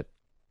I get.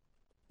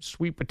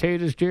 Sweet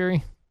potatoes,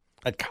 Jerry.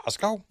 At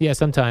Costco? Yeah,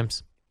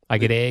 sometimes. I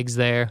get eggs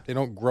there. They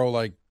don't grow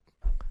like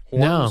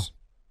horns?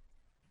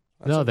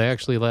 No, they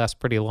actually last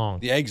pretty long.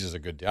 The eggs is a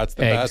good deal.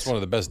 That's one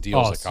of the best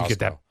deals at Costco. So you get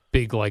that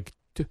big,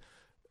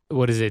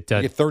 what is it?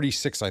 You get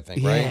 36, I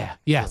think, right? Yeah,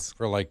 yes.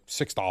 For like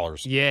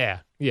 $6. Yeah,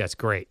 it's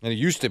great. And it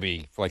used to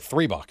be for like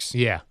 $3.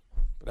 Yeah.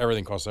 But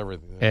everything costs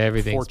everything.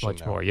 Everything's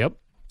much more. Yep.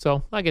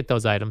 So I get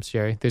those items,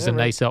 Jerry. There's a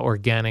nice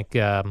organic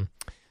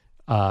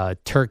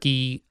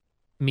turkey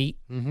meat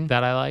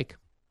that I like.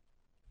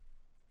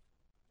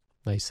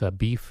 Nice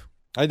beef.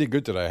 I did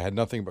good today. I had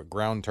nothing but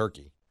ground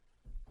turkey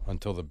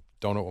until the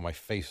donut with my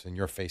face and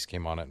your face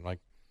came on it. I'm like,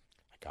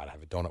 I got to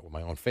have a donut with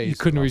my own face. You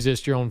couldn't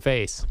resist your own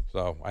face.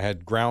 So I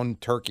had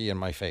ground turkey in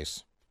my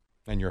face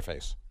and your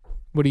face.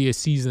 What do you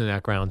season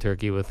that ground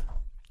turkey with?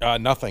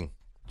 Nothing.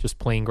 Just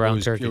plain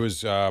ground turkey? It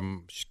was,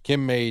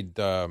 Kim made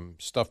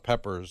stuffed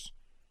peppers.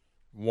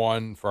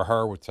 One for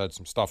her, which had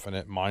some stuff in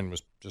it. Mine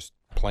was just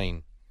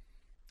plain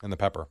and the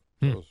pepper.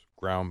 It was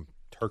ground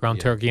turkey.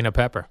 Ground turkey and a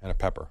pepper. And a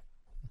pepper.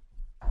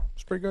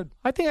 It's pretty good.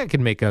 I think I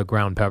could make a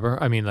ground pepper.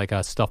 I mean, like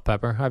a stuffed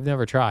pepper. I've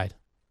never tried.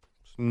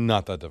 It's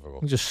not that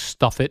difficult. You just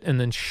stuff it and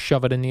then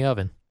shove it in the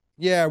oven.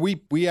 Yeah,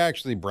 we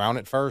actually brown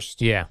it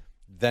first. Yeah.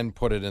 Then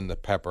put it in the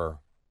pepper.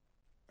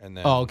 And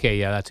then. Oh, okay.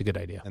 Yeah, that's a good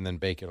idea. And then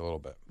bake it a little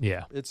bit.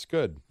 Yeah. It's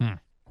good.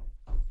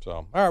 So,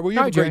 all right. Well, you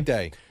have a great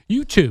day.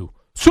 You too.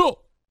 So.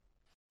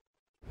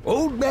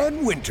 Old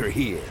Man Winter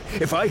here.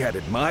 If I had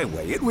it my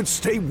way, it would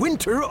stay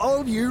winter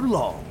all year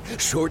long.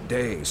 Short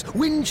days,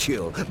 wind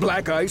chill,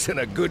 black ice, and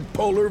a good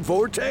polar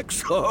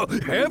vortex. Oh,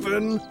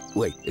 heaven.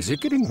 Wait, is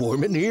it getting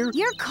warm in here?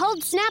 Your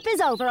cold snap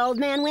is over, Old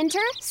Man Winter.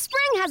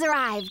 Spring has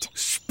arrived.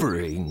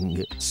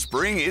 Spring.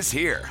 Spring is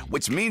here,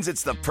 which means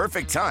it's the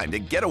perfect time to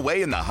get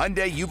away in the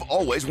Hyundai you've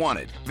always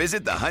wanted.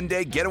 Visit the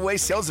Hyundai Getaway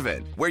Sales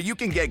Event, where you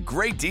can get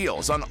great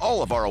deals on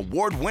all of our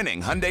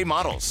award-winning Hyundai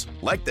models,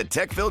 like the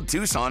tech-filled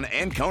Tucson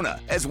and Kona,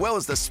 as well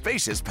as the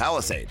spacious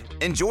Palisade.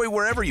 Enjoy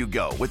wherever you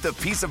go with the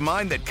peace of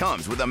mind that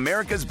comes with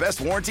America's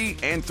best warranty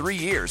and 3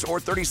 years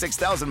or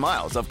 36,000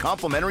 miles of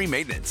complimentary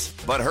maintenance.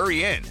 But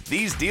hurry in,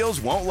 these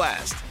deals won't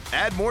last.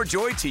 Add more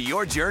joy to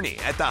your journey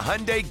at the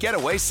Hyundai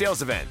Getaway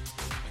Sales Event.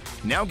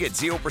 Now get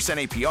 0%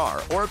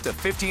 APR or up to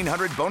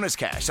 $1,500 bonus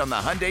cash on the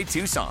Hyundai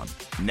Tucson.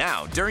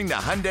 Now, during the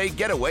Hyundai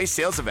Getaway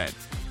Sales Event.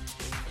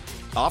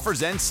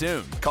 Offers end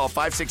soon. Call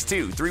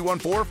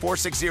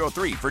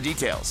 562-314-4603 for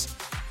details.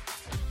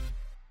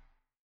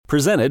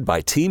 Presented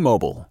by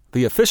T-Mobile,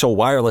 the official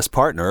wireless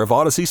partner of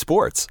Odyssey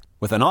Sports.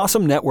 With an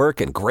awesome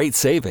network and great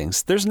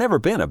savings, there's never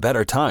been a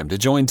better time to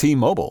join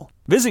T-Mobile.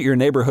 Visit your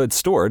neighborhood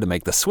store to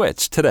make the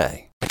switch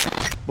today.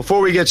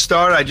 Before we get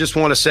started, I just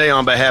want to say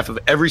on behalf of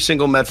every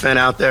single Met fan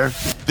out there,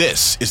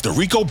 this is the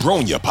Rico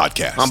Bronya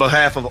Podcast. On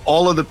behalf of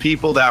all of the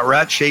people that were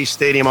at Chase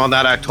Stadium on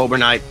that October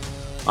night,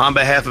 on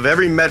behalf of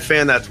every Met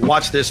fan that's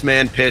watched this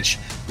man pitch,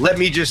 let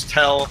me just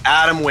tell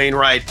Adam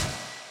Wainwright,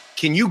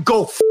 can you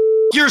go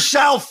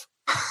yourself?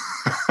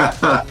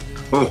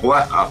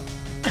 Wow.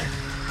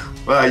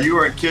 Wow, you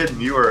weren't kidding.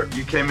 You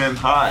came in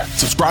hot.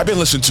 Subscribe and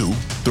listen to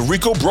the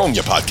Rico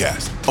Bronya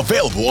Podcast,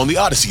 available on the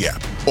Odyssey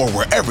app or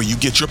wherever you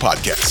get your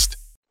podcast.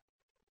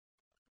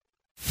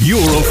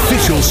 Your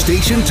official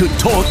station to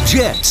talk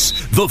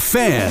Jets. The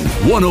Fan,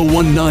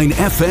 101.9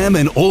 FM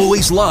and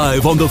always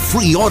live on the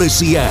free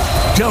Odyssey app.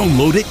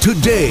 Download it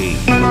today.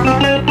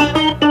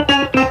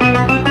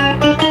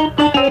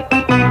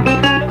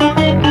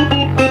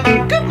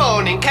 Good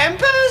morning,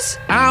 campers.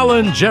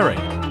 Alan Jerry.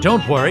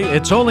 Don't worry,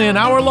 it's only an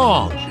hour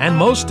long, and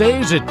most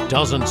days it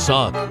doesn't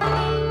suck.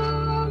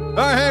 All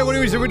right, hey, what are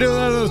we doing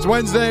this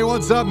Wednesday?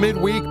 What's up,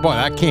 midweek? Boy,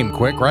 that came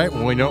quick, right?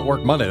 When we don't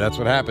work Monday, that's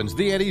what happens.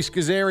 The Eddie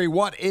Schizzeri,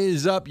 what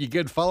is up, you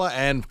good fella?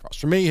 And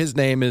for me, his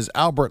name is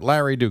Albert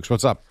Larry Dukes.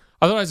 What's up?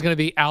 I thought it was going to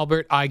be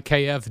Albert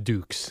IKF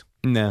Dukes.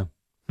 No.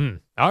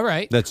 All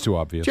right. That's too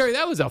obvious. Jerry,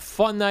 that was a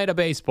fun night of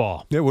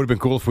baseball. It would have been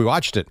cool if we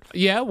watched it.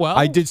 Yeah, well.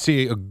 I did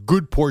see a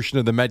good portion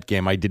of the Met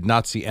game. I did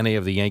not see any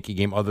of the Yankee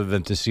game other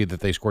than to see that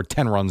they scored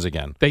 10 runs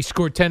again. They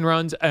scored 10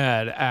 runs.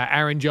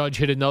 Aaron Judge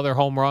hit another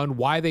home run.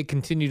 Why they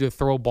continue to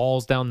throw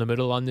balls down the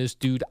middle on this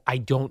dude, I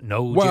don't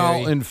know,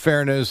 Well, Jerry. in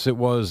fairness, it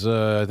was,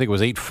 I think it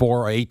was 8-4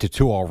 or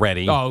 8-2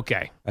 already. Oh,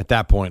 okay. At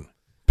that point,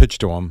 pitched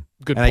to him.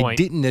 Good and point.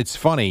 I didn't, it's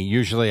funny,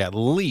 usually at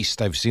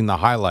least I've seen the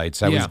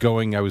highlights. I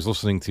was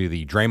listening to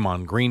the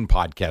Draymond Green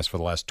podcast for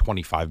the last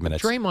 25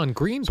 minutes. Draymond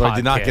Green So podcast. I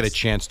did not get a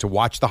chance to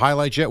watch the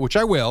highlights yet, which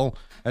I will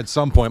at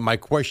some point. My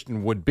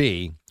question would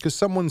be, because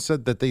someone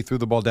said that they threw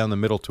the ball down the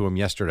middle to him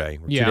yesterday,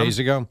 or 2 days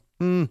ago.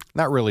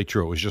 Not really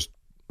true. It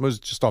was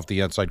just off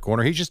the inside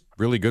corner. He's just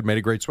really good, made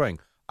a great swing.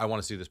 I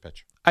want to see this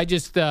pitch. I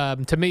just,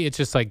 to me, it's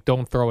just like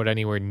don't throw it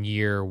anywhere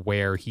near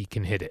where he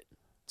can hit it.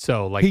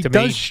 So, like, he to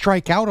does me,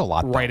 strike out a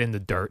lot, though. right in the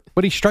dirt.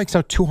 But he strikes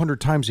out 200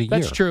 times a year.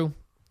 That's true.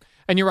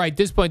 And you're right. At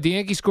this point, the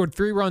Yankees scored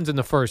 3 runs in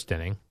the first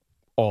inning,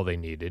 all they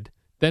needed.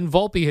 Then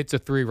Volpe hits a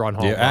 3-run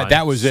home run.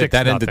 That was it.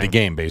 That ended the 6-0.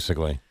 game,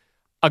 basically.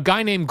 A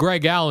guy named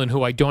Greg Allen,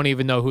 who I don't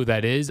even know who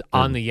that is,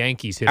 on the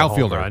Yankees hit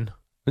Outfielder. a home run.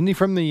 Isn't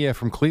he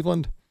from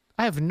Cleveland?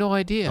 I have no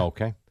idea.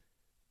 Okay.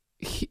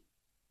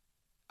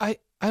 I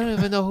don't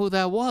even know who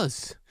that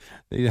was.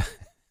 Yeah.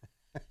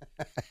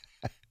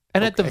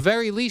 And at the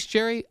very least,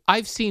 Jerry,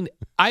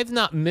 I've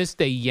not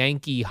missed a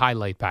Yankee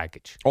highlight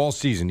package All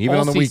season, even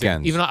all on the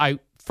season. weekends. Even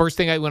first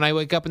thing when I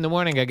wake up in the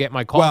morning, I get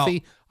my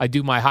coffee. I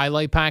do my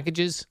highlight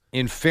packages.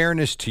 In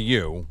fairness to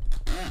you,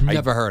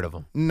 Never heard of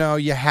him. No,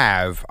 you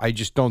have. I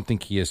just don't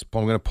think he is.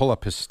 I'm going to pull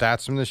up his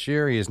stats from this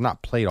year. He has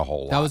not played a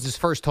whole lot. That was his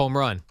first home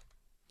run.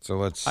 So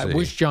let's see. I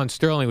wish John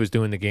Sterling was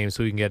doing the game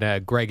so we can get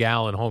a Greg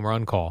Allen home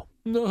run call.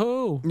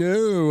 No.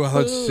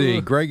 Let's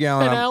see. Greg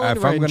Allen.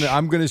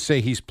 I'm going to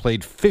say he's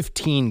played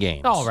 15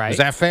 games. All right. Is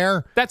that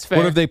fair? That's fair.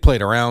 What have they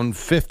played? Around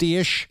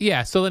 50-ish?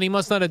 Yeah. So then he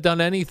must not have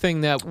done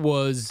anything that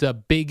was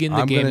big in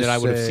the game that I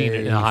would have seen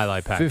it in a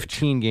highlight package.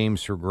 15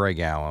 games for Greg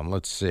Allen.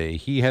 Let's see.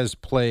 He has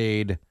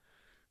played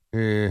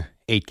 8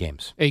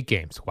 games. 8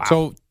 games. Wow.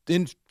 So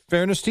in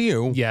fairness to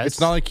you, yes, it's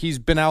not like he's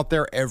been out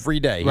there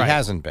every day. Right. He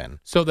hasn't been.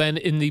 So then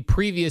in the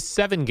previous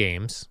 7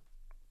 games,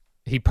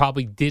 he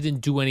probably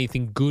didn't do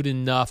anything good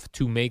enough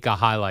to make a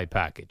highlight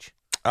package.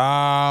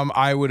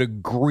 I would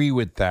agree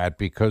with that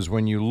because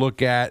when you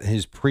look at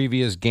his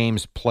previous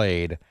games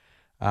played,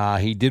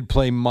 he did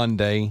play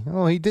Monday.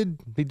 Well, he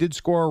did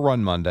score a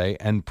run Monday,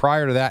 and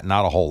prior to that,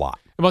 not a whole lot.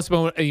 It must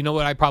have been, you know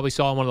what I probably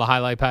saw in one of the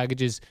highlight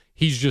packages?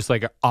 He's just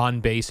like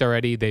on base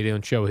already. They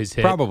didn't show his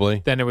hit.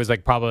 Probably. Then it was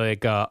probably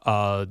like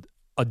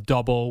a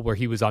double where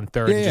he was on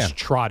third and just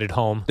trotted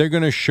home. They're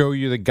going to show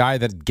you the guy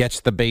that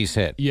gets the base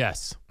hit.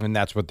 Yes. And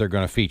that's what they're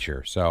going to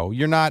feature. So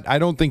I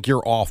don't think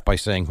you're off by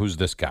saying who's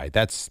this guy.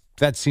 That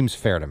seems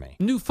fair to me.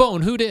 New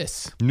phone, who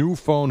dis? New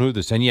phone, who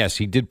this? And yes,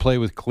 he did play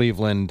with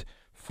Cleveland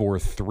for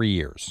 3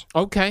 years.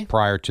 Okay.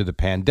 Prior to the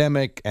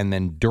pandemic and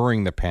then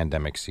during the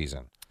pandemic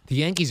season. The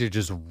Yankees are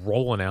just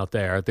rolling out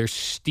there. They're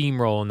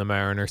steamrolling the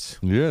Mariners.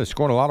 Yeah,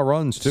 scoring a lot of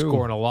runs, too.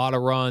 Scoring a lot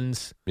of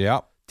runs.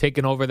 Yeah.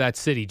 Taking over that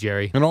city,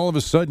 Jerry. And all of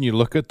a sudden, you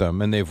look at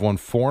them, and they've won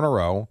 4 in a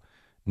row.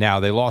 Now,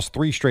 they lost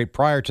 3 straight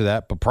prior to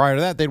that, but prior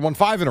to that, they'd won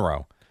 5 in a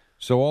row.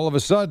 So all of a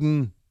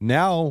sudden,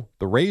 now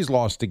the Rays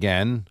lost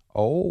again.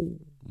 Oh,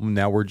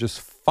 now we're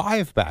just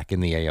 5 back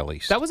in the AL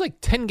East. That was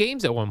like 10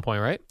 games at one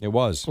point, right? It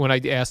was. When I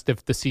asked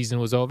if the season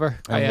was over.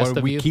 And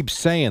what we keep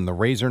saying, the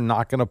Rays are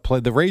not going to play.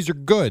 The Rays are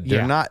good.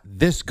 They're not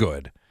this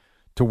good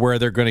to where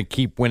they're going to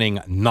keep winning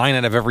 9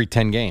 out of every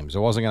 10 games. It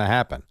wasn't going to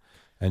happen.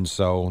 And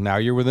so now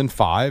you're within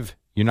 5.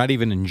 You're not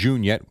even in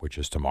June yet, which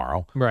is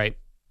tomorrow. Right.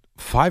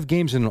 5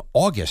 games in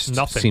August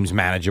seems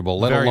manageable,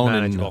 let Very alone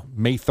manageable.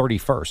 in May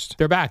 31st.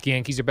 They're back.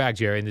 Yankees are back,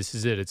 Jerry, and this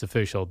is it. It's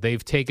official.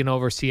 They've taken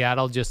over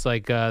Seattle just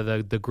like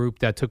the group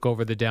that took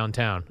over the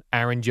downtown.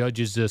 Aaron Judge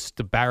has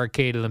just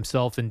barricaded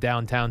himself in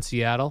downtown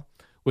Seattle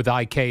with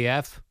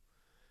IKF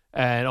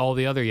and all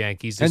the other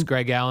Yankees. This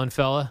Greg Allen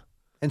fella.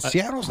 And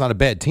Seattle's not a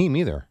bad team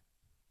either.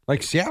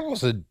 Like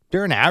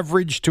they're an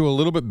average to a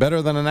little bit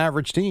better than an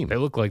average team. They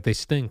look like they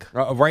stink.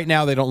 Right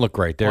now, they don't look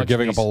great. They're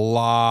giving up a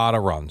lot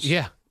of runs.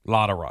 Yeah. A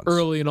lot of runs.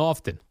 Early and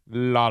often. A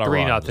lot of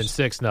 3-0, runs.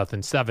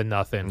 6-0,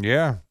 7-0.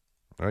 Yeah.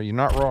 You're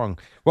not wrong.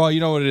 Well, you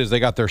know what it is?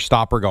 They got their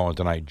stopper going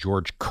tonight,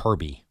 George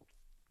Kirby.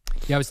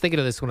 Yeah, I was thinking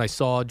of this when I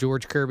saw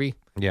George Kirby.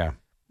 Yeah.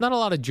 Not a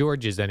lot of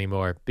Georges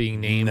anymore being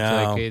named.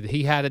 No. Like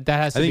he had it.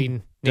 That has to be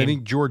named. I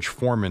think George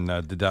Foreman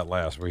did that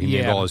last, where he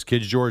named all his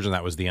kids George, and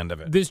that was the end of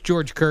it. This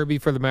George Kirby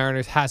for the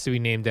Mariners has to be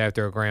named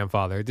after a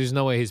grandfather. There's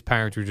no way his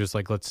parents were just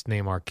like, let's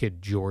name our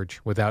kid George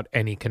without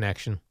any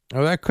connection.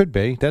 Oh, that could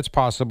be. That's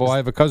possible. I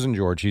have a cousin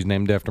George. He's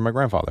named after my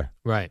grandfather.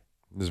 Right.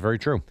 This is very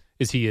true.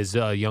 Is he as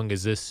young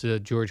as this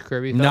George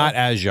Kirby? Not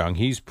as young.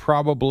 He's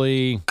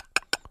probably,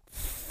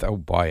 I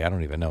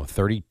don't even know,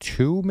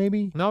 32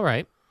 maybe? All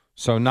right.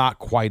 So not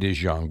quite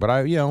as young,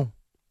 but young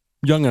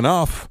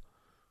enough,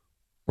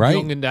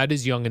 right? That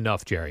is young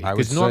enough, Jerry. I would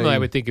Because normally say- I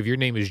would think if your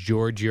name is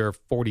George, you're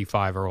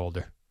 45 or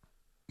older,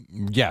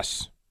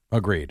 Yes,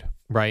 agreed.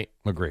 right?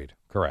 Agreed.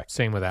 Correct.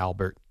 Same with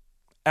Albert.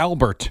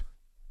 Albert.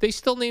 They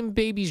still name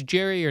babies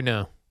Jerry or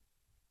no?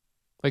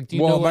 Like, do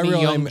you Well, know my any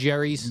real young name-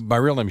 Jerrys? My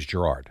real name's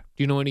Gerard.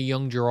 Do you know any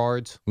young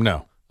Gerards?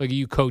 No. Like,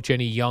 you coach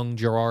any young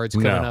Gerards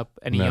coming No. up?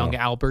 Any No. young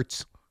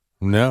Alberts?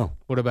 No.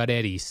 What about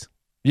Eddies?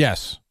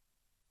 Yes.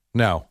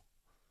 No.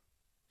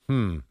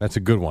 That's a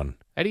good one.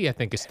 Eddie, I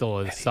think, is still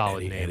a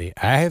solid name. Eddie.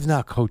 I have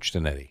not coached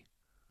an Eddie.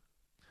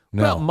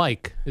 No. Well,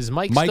 Mike. Is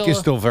Mike Mike still is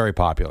still very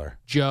popular.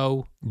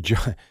 Joe?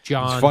 John.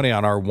 John. It's funny,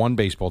 on our one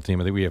baseball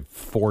team, I think we have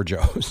 4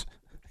 Joes.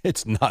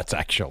 It's nuts,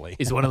 actually.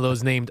 Is one of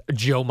those named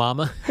Joe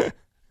Mama?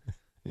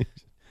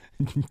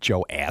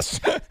 Joe Ass.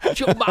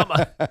 Joe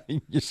Mama.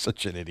 You're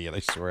such an idiot, I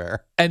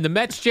swear. And the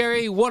Mets,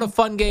 Jerry, what a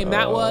fun game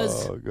that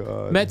was. Oh,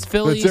 God. Mets,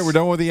 Phillies. That's it. We're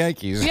done with the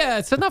Yankees. Yeah,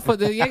 it's enough.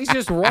 The Yankees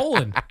just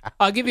rolling.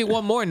 I'll give you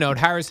one more note.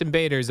 Harrison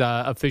Bader's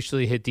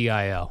officially hit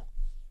DIL.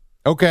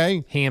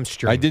 Okay.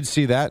 Hamstring. I did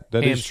see that.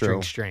 That is true.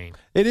 Hamstring strain.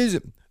 It is.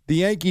 The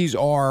Yankees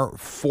are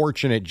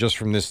fortunate just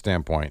from this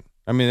standpoint.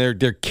 I mean,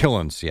 they're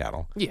killing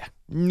Seattle. Yeah.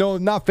 No,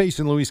 not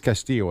facing Luis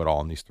Castillo at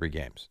all in these 3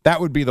 games. That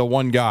would be the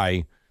one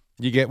guy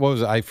you get. What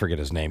was it? I forget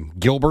his name.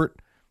 Gilbert.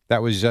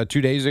 That was 2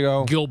 days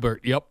ago.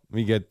 Gilbert. Yep.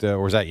 We get, or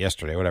was that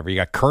yesterday? Whatever. You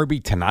got Kirby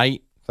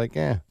tonight. It's like,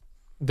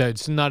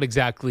 That's not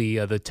exactly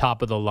the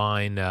top of the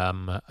line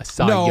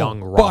Cy no,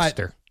 Young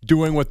roster. But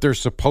doing what they're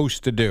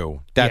supposed to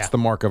do. That's Yeah. the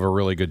mark of a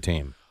really good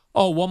team.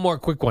 Oh, one more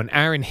quick one.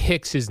 Aaron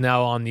Hicks is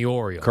now on the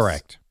Orioles.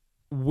 Correct.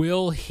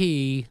 Will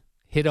he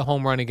hit a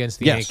home run against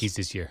the Yes. Yankees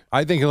this year?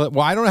 I think.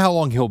 Well, I don't know how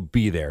long he'll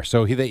be there.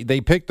 So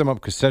they picked him up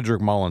because Cedric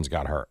Mullins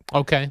got hurt.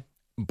 Okay.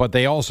 But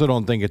they also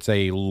don't think it's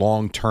a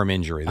long-term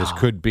injury. This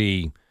could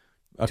be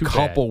a Too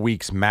couple bad.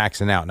 weeks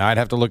maxing out. Now, I'd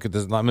have to look at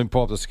this. Let me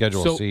pull up the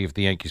schedule and So- see if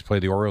the Yankees play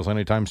the Orioles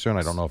anytime soon.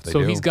 I don't know if they So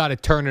do. he's got to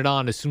turn it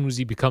on as soon as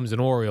he becomes an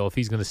Oriole if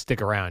he's going to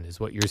stick around, is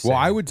what you're saying.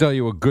 Well, I would tell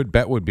you a good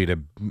bet would be to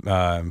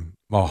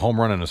a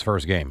home run in his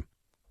first game.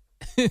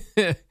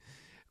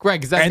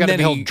 Greg, 'cause that's And got to then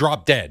be he'll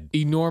drop dead.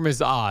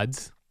 enormous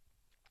odds.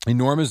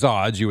 Enormous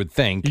odds, you would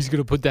think. He's going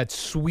to put that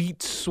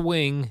sweet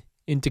swing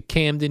into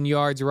Camden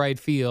Yards right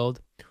field.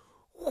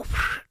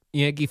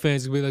 Yankee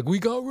fans will be like, we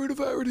got rid of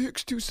Aaron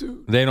Hicks too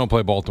soon. They don't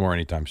play Baltimore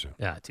anytime soon.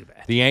 Yeah, too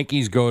bad. The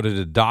Yankees go to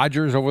the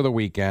Dodgers over the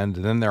weekend.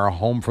 Then they're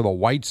home for the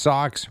White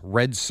Sox,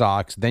 Red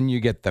Sox. Then you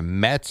get the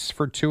Mets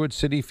for 2 at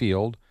Citi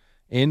Field,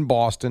 in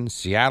Boston,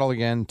 Seattle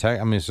again.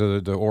 So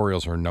the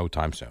Orioles are no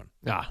time soon.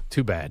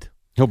 Too bad.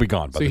 He'll be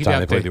gone by the he'd time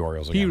have they play to- the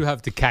Orioles He again. would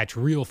have to catch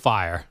real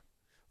fire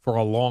for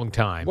a long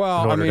time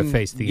Well, in order I mean, to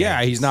face the yeah,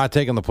 Yankees. he's not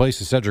taking the place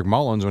of Cedric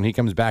Mullins. When he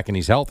comes back and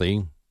he's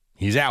healthy,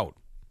 he's out.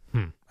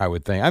 I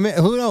would think. I mean,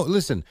 who knows?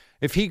 Listen,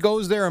 if he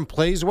goes there and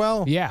plays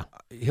well, yeah,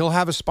 he'll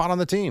have a spot on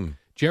the team.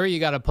 Jerry, you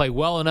got to play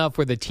well enough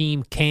where the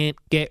team can't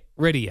get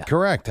rid of you.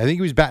 Correct. I think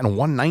he was batting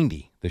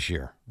 190 this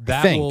year. I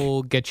That think.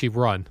 will get you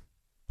run.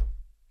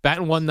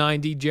 Batting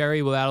 190,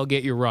 Jerry, well, that'll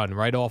get you run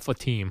right off a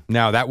team.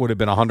 Now, that would have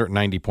been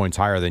 190 points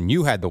higher than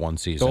you had the one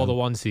season. All the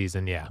one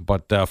season, yeah.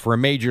 But for a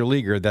major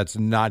leaguer, that's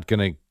not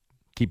going to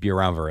keep you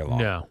around very long.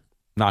 No.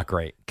 Not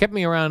great. Kept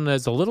me around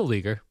as a little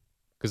leaguer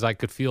because I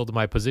could field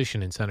my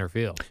position in center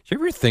field. Do you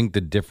ever think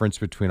the difference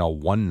between a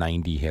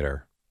 190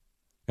 hitter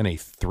and a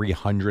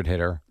 300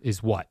 hitter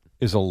is what?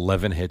 Is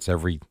 11 hits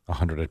every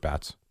 100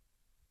 at-bats.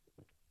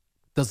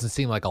 Doesn't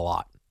seem like a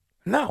lot.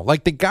 No,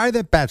 like the guy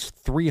that bats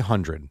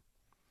 300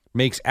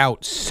 makes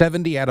out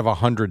 70 out of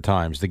 100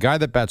 times. The guy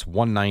that bats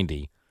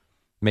 190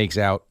 makes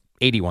out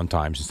 81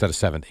 times instead of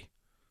 70.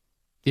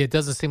 Yeah, it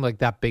doesn't seem like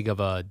that big of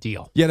a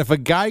deal. Yet if a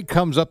guy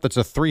comes up that's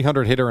a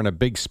 300 hitter in a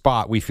big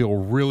spot, we feel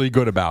really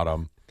good about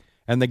him.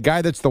 And the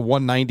guy that's the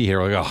 190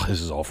 hitter, like, oh,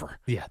 this is over.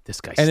 Yeah, this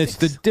guy And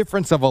stinks. it's the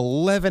difference of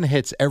 11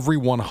 hits every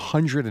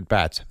 100 at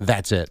bats.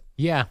 That's it.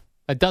 Yeah,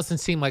 it doesn't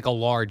seem like a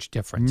large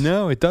difference.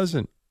 No, it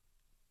doesn't.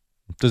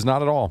 It does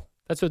not at all.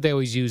 That's what they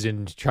always use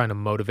in trying to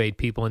motivate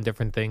people in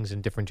different things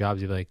and different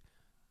jobs. You're like,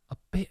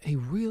 a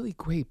really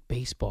great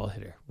baseball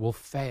hitter will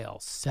fail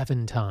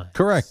 7 times.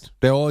 Correct.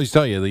 They always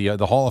tell you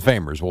the Hall of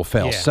Famers will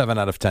fail Yeah. 7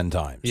 out of 10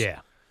 times. Yeah.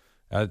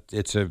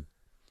 It's a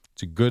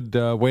good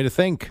way to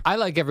think. I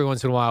like every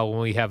once in a while when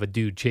we have a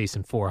dude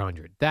chasing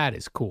 400. That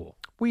is cool.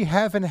 We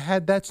haven't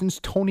had that since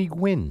Tony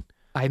Gwynn.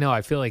 I know.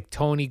 I feel like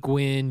Tony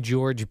Gwynn,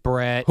 George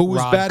Brett, Who was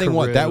Rod batting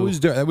what? That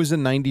Carew. was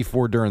in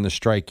 '94 during the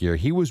strike year.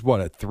 He was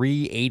what, at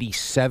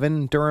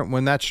 387 during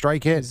when that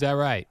strike hit. Is that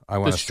right? I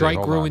want The to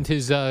strike ruined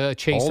his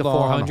chase of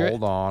 400.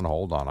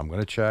 Hold on. I'm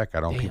going to check.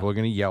 I don't. People are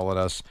going to yell at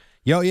us.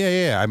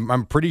 Yeah.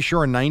 I'm pretty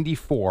sure in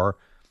 '94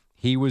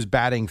 he was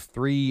batting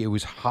 3. It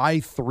was high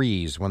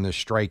 3s when the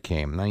strike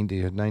came.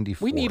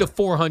 94. We need a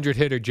 400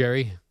 hitter,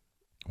 Jerry.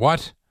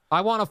 What? I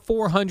want a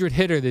 400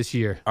 hitter this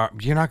year.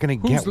 You're not going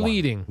to get Who's one.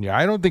 leading? Yeah,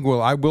 I don't think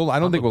we'll. I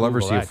don't think we'll ever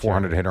Google see a that,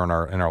 400 Jerry. hitter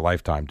in our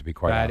lifetime. To be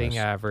quite Batting honest.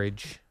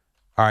 average.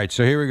 All right,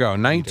 so here we go.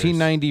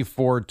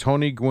 1994,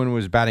 Tony Gwynn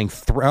was batting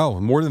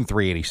more than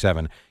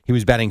 387. He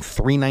was batting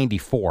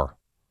 394.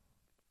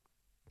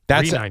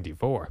 That's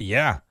 394.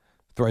 Yeah.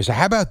 So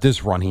how about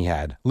this run he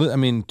had? I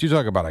mean, you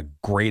talk about a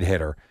great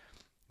hitter.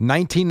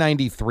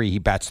 1993, he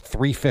bats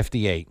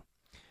 358.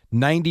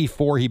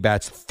 94, he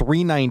bats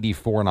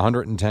 394 in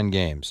 110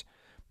 games.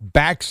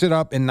 Backs it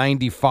up in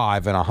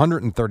 95. In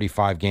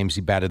 135 games,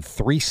 he batted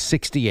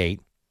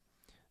 368.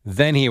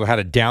 Then he had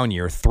a down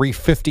year,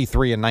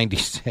 353 in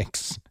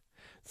 96.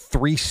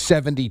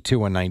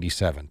 372 and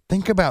 97.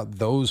 Think about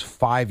those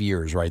 5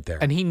 years right there.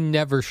 And he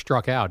never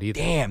struck out either.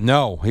 Damn,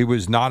 no, he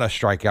was not a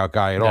strikeout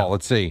guy at all.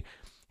 Let's see.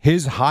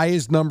 His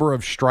highest number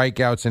of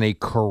strikeouts in a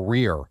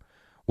career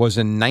was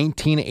in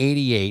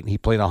 1988. He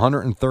played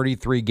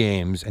 133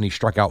 games, and he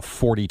struck out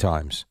 40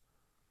 times.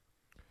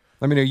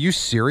 I mean, are you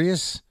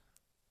serious?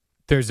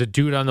 There's a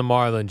dude on the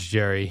Marlins,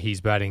 Jerry. He's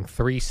batting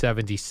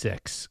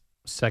 376.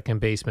 Second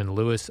baseman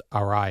Luis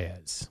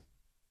Arias.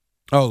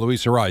 Oh,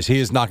 Luis Arias. He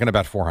is not going to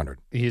bat 400.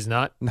 He is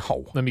not?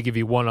 No. Let me give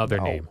you one other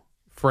name.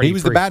 He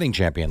was the batting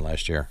champion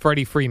last year.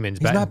 Freddie Freeman's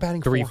He's not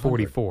batting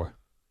 344.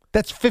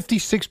 That's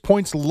 56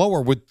 points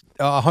lower with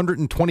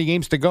 120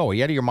 games to go. Are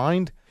you out of your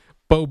mind?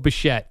 Bo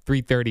Bichette,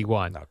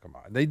 331. No, come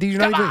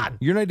on.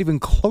 You're not even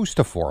close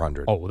to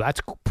 400. Oh,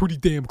 that's pretty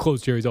damn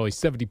close, Jerry. He's only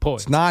 70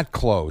 points. It's not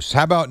close.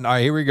 How about, all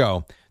right, here we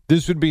go.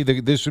 This would be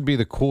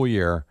the cool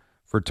year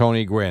for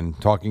Tony Gwynn,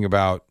 talking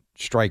about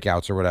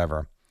strikeouts or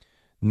whatever.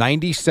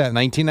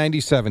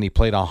 1997, he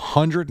played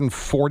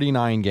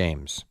 149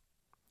 games.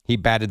 He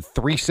batted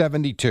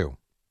 372.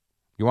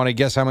 You want to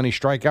guess how many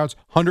strikeouts?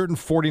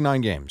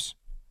 149 games.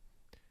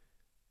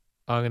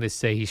 I'm going to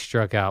say he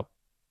struck out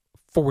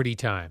 40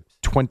 times.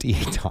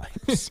 28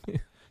 times.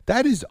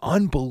 That is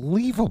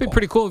unbelievable. It'd be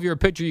pretty cool if you're a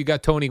pitcher, you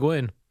got Tony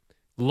Gwynn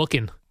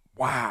looking.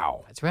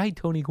 Wow. That's right,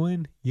 Tony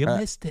Gwynn. You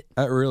missed it.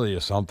 That really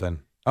is something.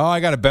 Oh, I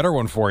got a better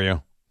one for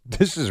you.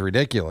 This is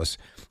ridiculous.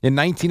 In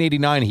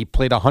 1989, he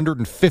played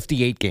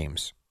 158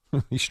 games.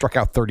 He struck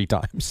out 30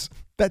 times.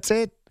 That's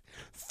it.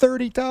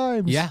 30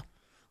 times. Yeah.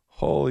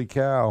 Holy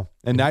cow.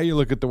 And now you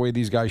look at the way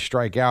these guys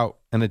strike out,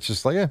 and it's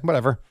just like,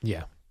 whatever.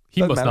 Yeah.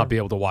 He must not be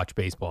able to watch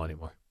baseball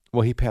anymore.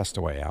 Well, he passed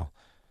away, Al.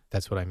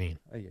 That's what I mean.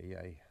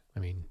 Ay. I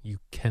mean, you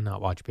cannot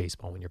watch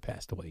baseball when you're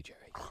passed away,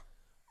 Jerry.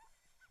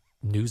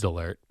 News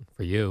alert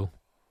for you.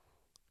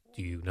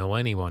 Do you know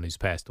anyone who's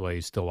passed away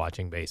who's still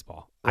watching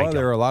baseball? Well,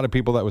 there are a lot of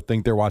people that would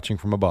think they're watching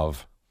from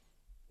above.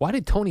 Why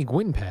did Tony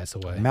Gwynn pass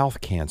away?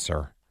 Mouth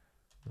cancer.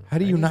 How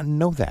do you not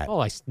know that? Oh,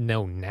 I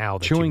know now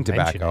that Chewing you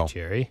mentioned tobacco. it,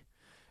 Jerry.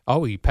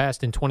 Oh, he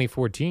passed in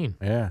 2014.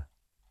 Yeah.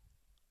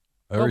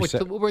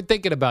 We're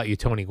thinking about you,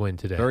 Tony Gwynn,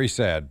 today. Very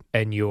sad.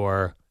 And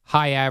your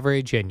high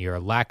average and your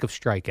lack of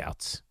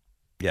strikeouts.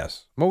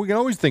 Yes. Well, we can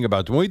always think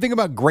about, when we think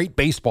about great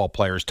baseball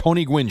players,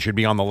 Tony Gwynn should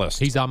be on the list.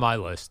 He's on my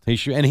list. He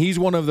should, and he's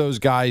one of those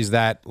guys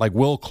that, like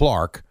Will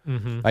Clark,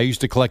 I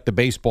used to collect the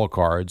baseball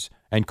cards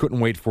and couldn't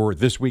wait for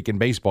This Week in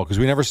Baseball because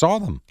we never saw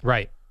them.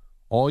 Right.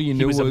 All you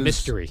knew was a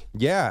mystery.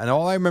 Yeah, and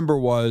all I remember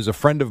was a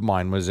friend of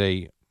mine was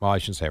I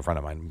shouldn't say a friend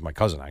of mine, my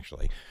cousin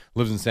actually,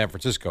 lives in San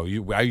Francisco.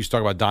 I used to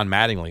talk about Don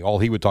Mattingly. All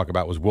he would talk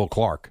about was Will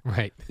Clark.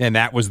 Right. And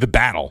that was the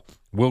battle.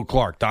 Will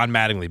Clark, Don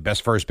Mattingly,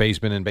 best first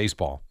baseman in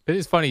baseball. It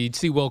is funny. You'd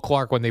see Will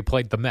Clark when they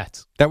played the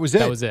Mets. That was it.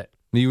 That was it.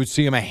 You would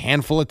see him a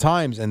handful of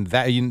times, and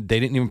they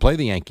didn't even play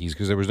the Yankees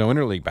because there was no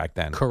interleague back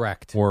then.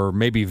 Correct. Or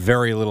maybe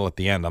very little at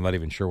the end. I'm not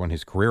even sure when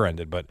his career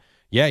ended. But,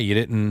 yeah,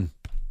 you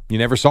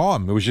never saw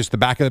him. It was just the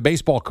back of the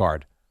baseball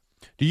card.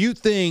 Do you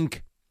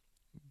think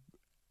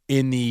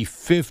in the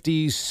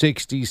 50s,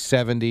 60s,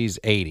 70s,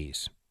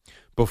 80s,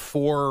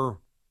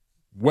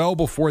 well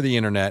before the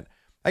internet,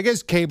 I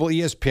guess cable,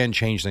 ESPN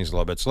changed things a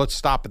little bit. So let's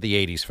stop at the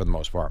 80s for the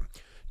most part.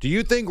 Do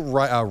you think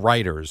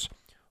writers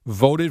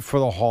voted for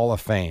the Hall of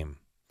Fame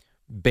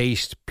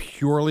based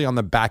purely on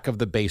the back of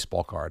the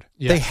baseball card?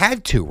 Yes. They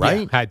had to,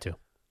 right? Yeah, had to.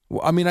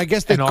 Well, I mean, I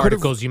guess they could have.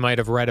 Articles you might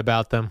have read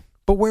about them.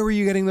 But where were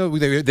you getting those?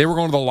 They were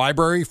going to the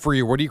library for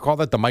you. What do you call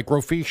that? The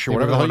microfiche or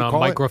whatever the hell you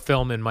call it?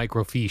 Microfilm and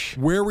microfiche.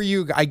 Where were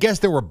you? I guess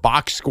there were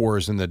box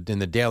scores in the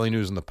Daily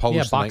News and the Post.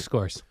 Yeah, box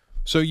scores.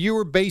 So you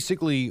were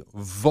basically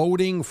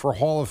voting for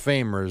Hall of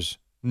Famers,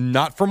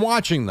 not from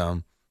watching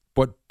them,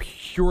 but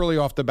purely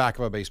off the back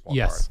of a baseball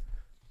card.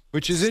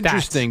 Which is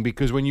interesting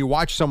because when you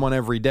watch someone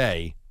every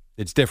day,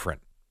 it's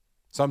different.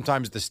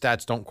 Sometimes the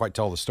stats don't quite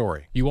tell the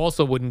story. You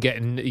also wouldn't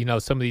get,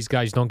 some of these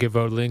guys don't get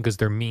voted in because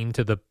they're mean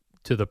to the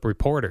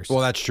reporters.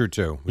 Well, that's true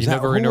too. Who was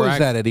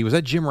that, Eddie? Was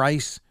that Jim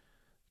Rice?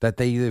 That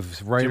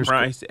writers? Jim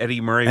Rice,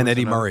 Eddie Murray, and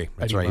Eddie Murray.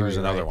 That's right. He was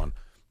another one.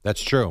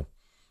 That's true.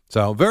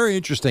 So very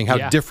interesting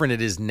how different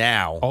it is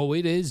now. Oh,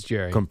 it is,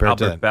 Jerry. Compared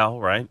to Albert Bell,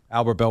 right?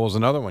 Albert Bell was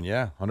another one.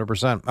 Yeah,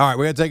 100%. All right,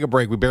 we got to take a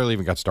break. We barely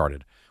even got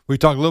started. We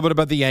talked a little bit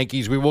about the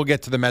Yankees. We will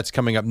get to the Mets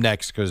coming up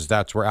next because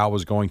that's where Al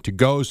was going to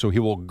go. So he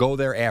will go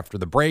there after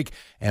the break,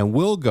 and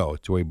we'll go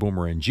to a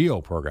Boomer and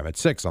Geo program at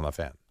 6 on the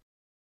Fan.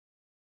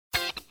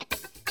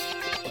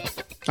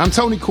 I'm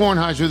Tony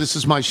Kornheiser. This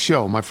is my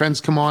show. My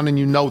friends come on and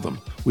you know them.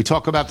 We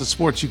talk about the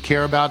sports you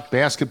care about,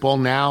 basketball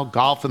now,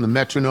 golf, and the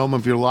metronome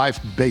of your life,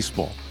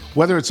 baseball.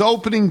 Whether it's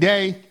opening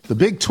day, the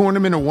big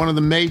tournament, or one of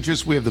the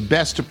majors, we have the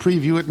best to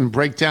preview it and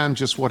break down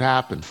just what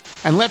happened.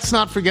 And let's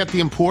not forget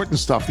the important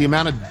stuff, the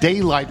amount of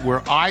daylight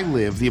where I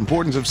live, the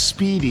importance of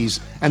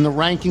speedies, and the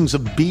rankings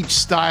of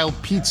beach-style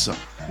pizza.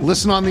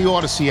 Listen on the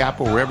Odyssey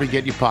app or wherever you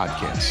get your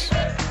podcasts.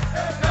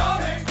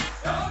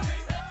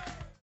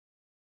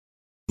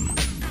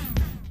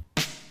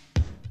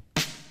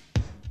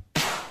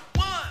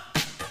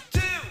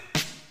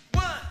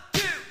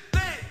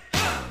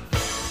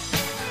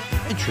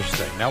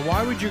 Interesting. Now,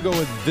 why would you go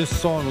with this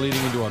song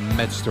leading into a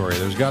Mets story?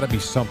 There's got to be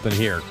something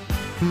here.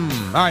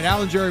 All right,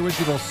 Alan Jerry with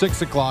you till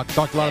 6 o'clock.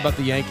 Talked a lot about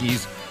the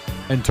Yankees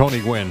and Tony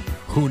Gwynn.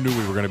 Who knew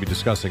we were going to be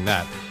discussing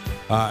that?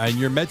 And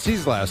your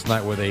Metsies last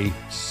night with a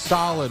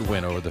solid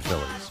win over the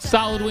Phillies.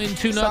 Solid win,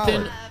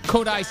 2-0.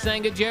 Kodai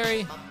Senga,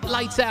 Jerry.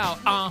 Lights out.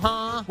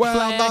 Uh-huh. Well,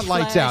 Flash, not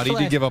lights flash, out. He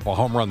flash. did give up a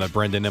home run that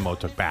Brendan Nimmo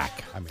took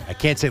back. I mean, I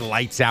can't say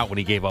lights out when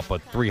he gave up a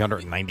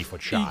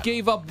 390-foot shot. He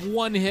gave up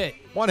one hit.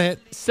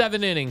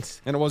 7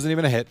 innings. And it wasn't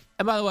even a hit.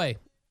 And by the way,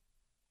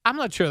 I'm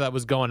not sure that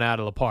was going out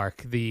of the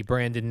park, the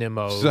Brandon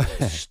Nimmo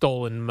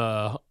stolen,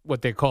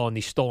 what they're calling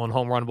the stolen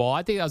home run ball.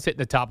 I think I was hitting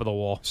the top of the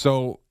wall.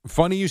 So,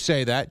 funny you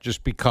say that,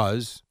 just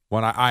because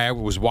when I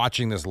was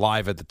watching this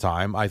live at the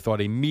time, I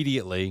thought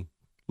immediately,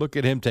 look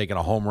at him taking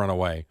a home run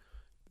away.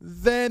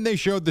 Then they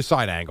showed the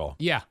side angle.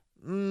 Yeah.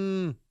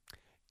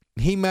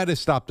 He might have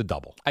stopped a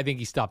double. I think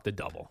he stopped a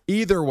double.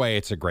 Either way,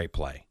 it's a great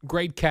play.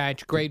 Great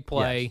catch, great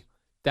play. Yes.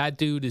 That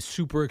dude is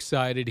super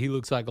excited. He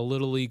looks like a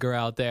little leaguer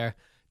out there.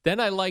 Then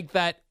I like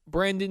that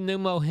Brandon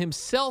Nimmo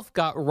himself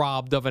got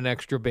robbed of an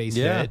extra base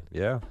hit.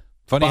 Yeah.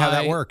 Funny how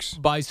that works.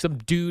 By some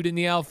dude in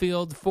the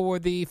outfield for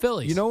the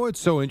Phillies. You know what's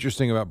so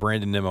interesting about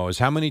Brandon Nimmo is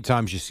how many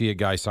times you see a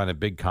guy sign a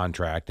big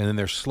contract and then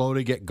they're slow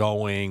to get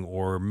going,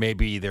 or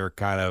maybe they're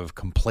kind of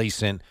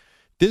complacent.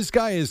 This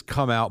guy has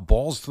come out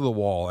balls to the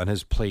wall and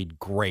has played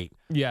great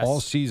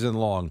all season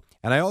long.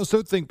 And I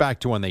also think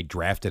back to when they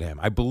drafted him.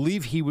 I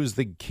believe he was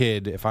the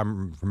kid, if I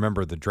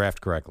remember the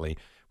draft correctly,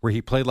 where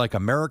he played like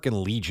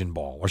American Legion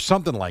ball or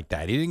something like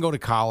that. He didn't go to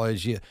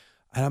college.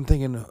 And I'm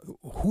thinking,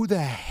 who the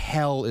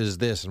hell is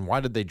this? And why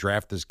did they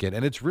draft this kid?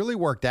 And it's really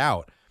worked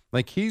out.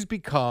 Like, he's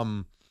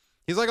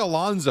like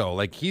Alonso.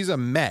 Like, he's a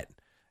Met.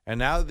 And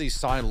now that he's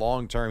signed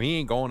long-term, he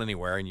ain't going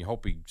anywhere. And you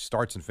hope he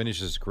starts and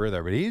finishes his career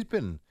there. But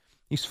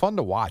he's fun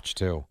to watch,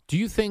 too. Do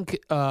you think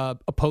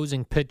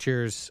opposing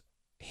pitchers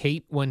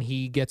hate when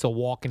he gets a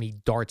walk and he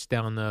darts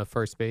down the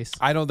first base?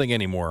 I don't think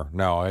anymore.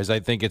 No, as I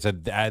think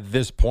at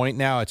this point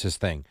now, it's his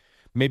thing.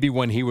 Maybe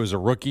when he was a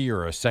rookie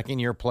or a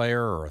second-year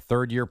player or a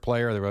third-year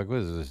player, they were like, what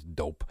is this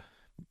dope?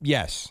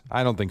 Yes,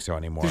 I don't think so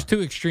anymore. There's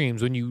two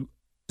extremes. When you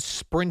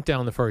sprint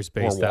down the first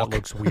base, that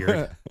looks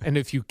weird. And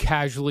if you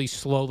casually,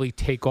 slowly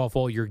take off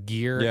all your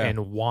gear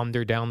and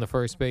wander down the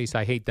first base,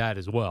 I hate that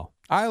as well.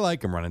 I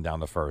like him running down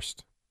the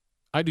first.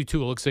 I do,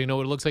 too. You know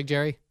what it looks like,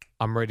 Jerry?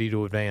 I'm ready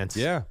to advance.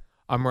 Yeah.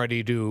 I'm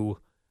ready to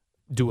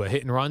do a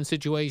hit-and-run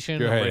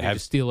situation. I'm ready to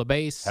steal a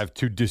base. Have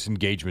 2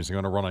 disengagements. They're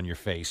going to run on your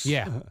face.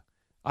 Yeah.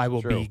 I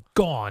will be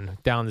gone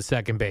down the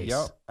second base.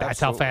 Yep, that's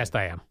how fast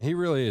I am. He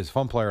really is.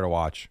 Fun player to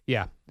watch.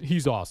 Yeah,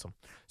 he's awesome.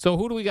 So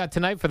who do we got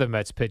tonight for the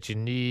Mets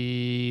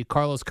pitching?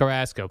 Carlos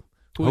Carrasco.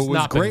 Who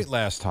was great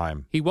last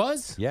time. He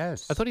was?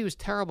 Yes. I thought he was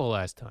terrible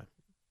last time.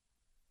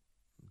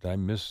 Did I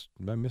miss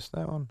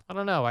that one? I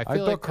don't know. I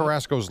thought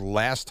Carrasco's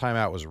last time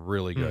out was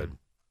really good.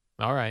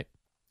 All right.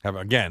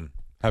 Haven't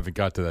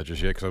got to that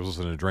just yet because I was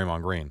listening to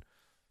Draymond Green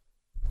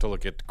to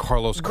look at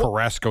Carlos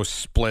Carrasco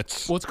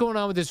splits. What's going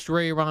on with this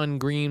Draymond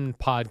Green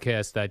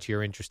podcast that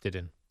you're interested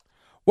in?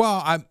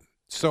 Well,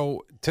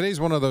 so today's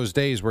one of those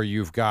days where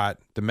you've got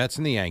the Mets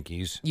and the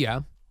Yankees. Yeah.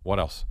 What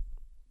else?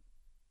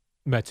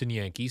 Mets and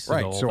Yankees.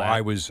 Right. So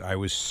I was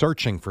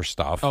searching for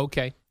stuff.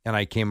 Okay. And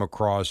I came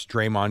across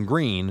Draymond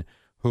Green,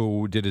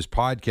 who did his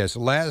podcast.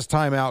 Last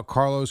time out,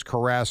 Carlos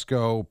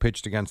Carrasco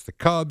pitched against the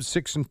Cubs,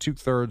 6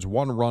 2/3,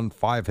 1 run,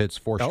 5 hits,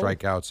 4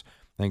 strikeouts,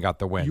 and got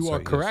the win. You are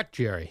correct,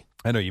 Jerry.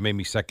 I know you made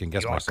me second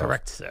guess myself. You are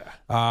correct, sir.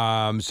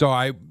 So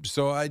I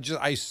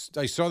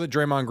saw that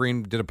Draymond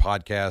Green did a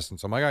podcast, and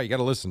so I'm like, oh, you got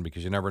to listen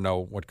because you never know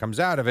what comes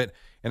out of it.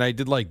 And I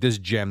did like this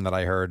gem that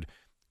I heard.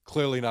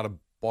 Clearly not a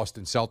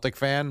Boston Celtic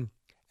fan,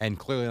 and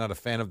clearly not a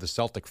fan of the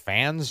Celtic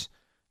fans,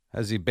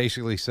 as he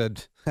basically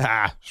said,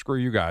 screw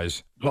you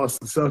guys.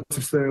 Boston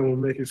Celtics fan will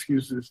make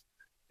excuses,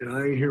 and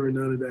I ain't hearing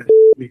none of that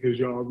because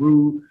y'all are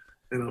rude,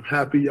 and I'm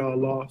happy y'all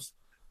lost,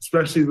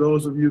 especially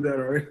those of you that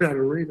are in that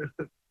arena.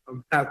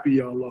 I'm happy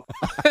y'all lost.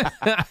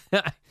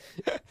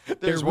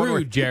 They're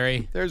rude,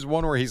 Jerry. There's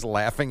one where he's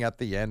laughing at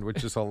the end,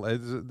 which is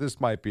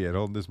this might be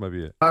it. This might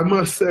be it. I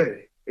must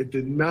say, it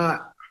did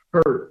not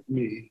hurt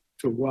me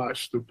to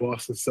watch the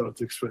Boston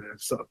Celtics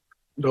fans suffer.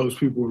 Those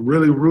people were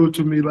really rude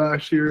to me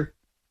last year,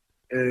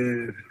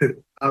 and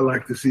I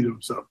like to see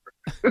them suffer.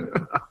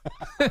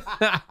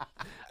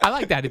 I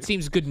like that. It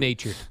seems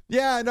good-natured.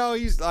 Yeah, no,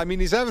 he's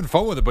having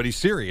fun with it, but he's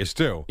serious,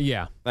 too.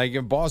 Yeah. Like,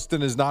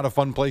 Boston is not a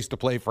fun place to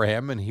play for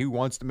him, and he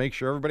wants to make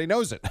sure everybody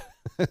knows it.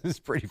 It's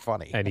pretty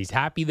funny. And he's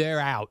happy they're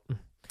out.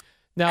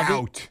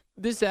 Now,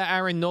 this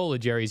Aaron Nola,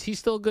 Jerry, is he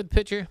still a good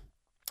pitcher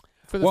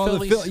for the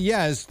Phillies?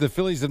 Yes, the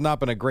Phillies have not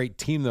been a great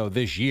team, though,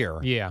 this year.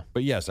 Yeah.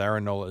 But yes,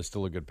 Aaron Nola is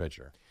still a good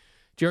pitcher.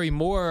 Jerry,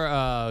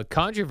 more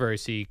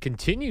controversy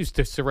continues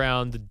to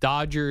surround the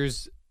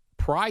Dodgers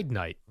Pride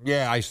Night.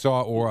 Yeah, I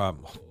saw,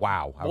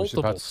 wow. I was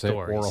about to say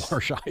stories. Oral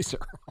Hershiser.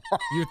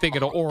 You're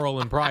thinking of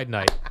Oral and Pride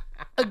Night.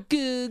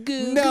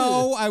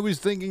 No, I was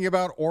thinking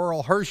about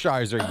Oral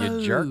Hershiser,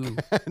 you jerk.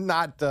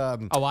 Not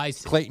I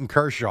see. Clayton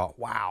Kershaw.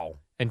 Wow.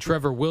 And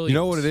Trevor Williams. You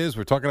know what it is?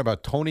 We're talking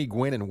about Tony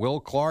Gwynn and Will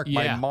Clark.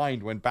 Yeah. My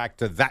mind went back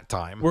to that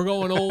time. We're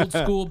going old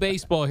school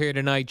baseball here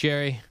tonight,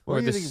 Jerry.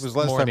 What do you think it was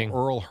last time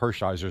Earl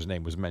Hershiser's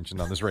name was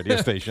mentioned on this radio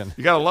station?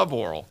 You got to love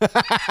Oral.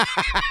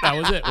 That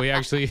was it. We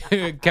actually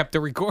kept a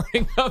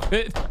recording of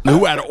it.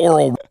 Who had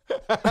Oral?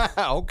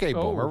 Okay,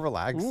 Boomer,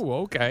 relax. Ooh,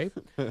 okay.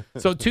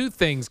 So two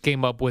things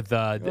came up with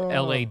the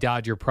L.A.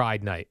 Dodger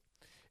Pride Night.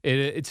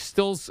 It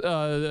still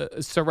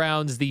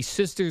surrounds the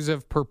Sisters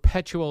of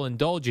Perpetual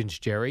Indulgence,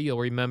 Jerry. You'll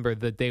remember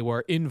that they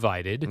were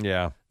invited,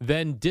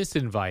 then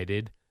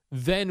disinvited,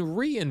 then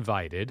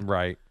re-invited.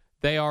 Right.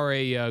 They are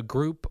a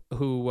group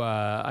who,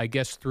 I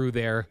guess through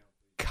their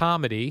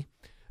comedy,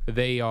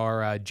 they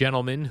are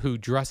gentlemen who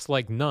dress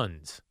like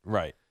nuns.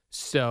 Right.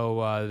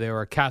 So there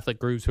are Catholic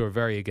groups who are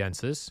very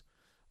against this.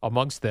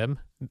 Amongst them,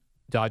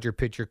 Dodger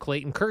pitcher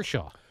Clayton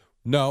Kershaw.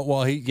 No,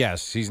 well,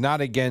 he's not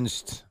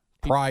against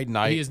Pride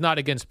Night. He is not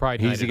against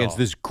Pride Night. He's against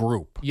this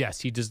group.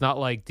 Yes, he does not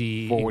like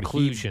the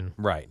inclusion.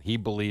 Right. He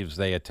believes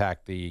they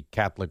attack the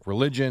Catholic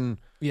religion.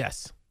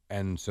 Yes.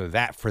 And so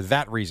for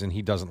that reason,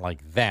 he doesn't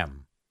like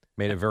them.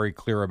 Made it very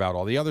clear about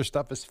all the other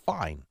stuff is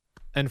fine.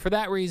 And for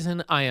that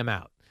reason, I am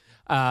out.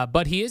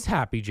 But he is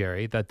happy,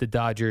 Jerry, that the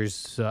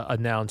Dodgers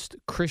announced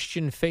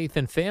Christian Faith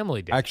and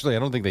Family Day. Actually, I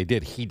don't think they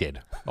did. He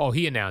did. Oh,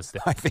 he announced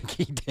it. I think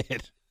he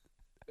did.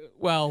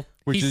 Well,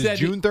 which he is said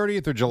June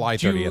 30th or July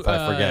 30th?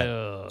 I forget.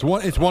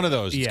 It's one of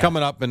those. Yeah. It's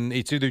coming up, and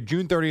it's either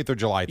June 30th or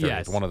July 30th.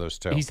 Yes. One of those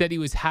two. He said he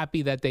was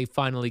happy that they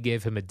finally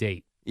gave him a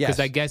date. Yes. Because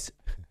I guess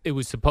it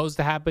was supposed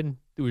to happen.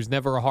 There was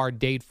never a hard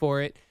date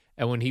for it.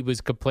 And when he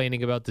was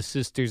complaining about the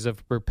Sisters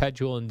of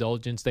Perpetual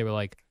Indulgence, they were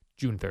like,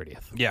 June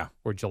 30th. Yeah.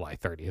 Or July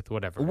 30th,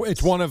 whatever.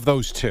 It's one of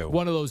those two.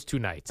 One of those two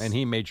nights. And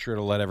he made sure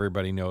to let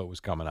everybody know it was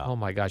coming up. Oh,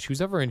 my gosh.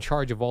 Who's ever in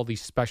charge of all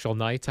these special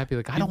nights? I'd be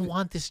like, I don't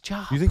want this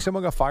job. You think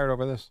someone got fired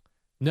over this?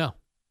 No.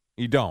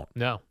 You don't?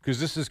 No. Because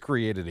this has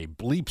created a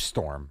bleep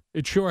storm.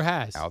 It sure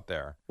has. Out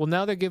there. Well,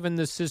 now they're giving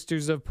the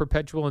Sisters of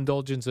Perpetual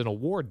Indulgence an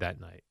award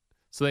that night.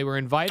 So they were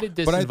invited,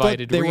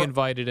 disinvited,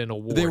 re-invited, and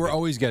awarded. They were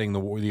always getting the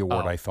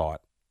award, I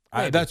thought.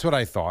 That's what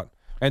I thought.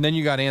 And then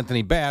you got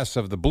Anthony Bass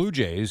of the Blue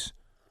Jays.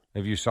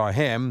 If you saw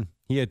him,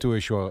 he had to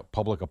issue a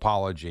public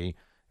apology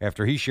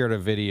after he shared a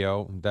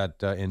video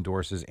that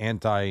endorses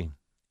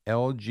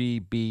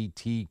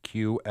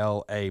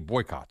anti-LGBTQLA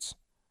boycotts.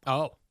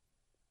 Oh.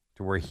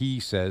 To where he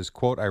says,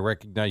 quote, I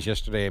recognize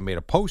yesterday I made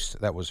a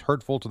post that was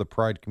hurtful to the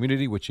Pride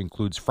community, which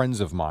includes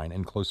friends of mine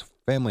and close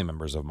family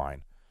members of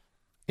mine.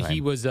 He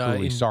was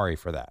truly sorry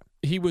for that.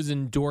 He was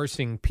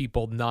endorsing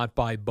people not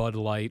buy Bud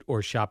Light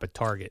or shop at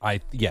Target.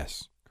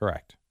 Yes,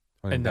 correct.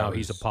 And now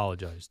he's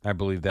apologized. I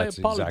believe that's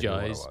exactly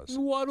what it was.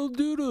 Waddle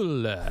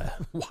doodle.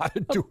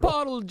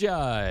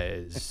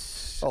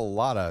 Apologize. A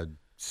lot of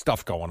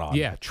stuff going on.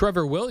 Yeah,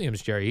 Trevor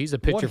Williams, Jerry. He's a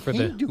pitcher for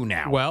the. What do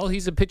now? Well,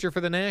 he's a pitcher for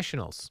the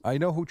Nationals. I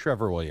know who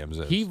Trevor Williams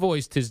is. He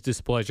voiced his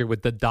displeasure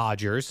with the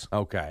Dodgers.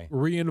 Okay.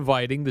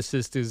 Re-inviting the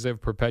Sisters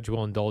of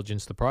Perpetual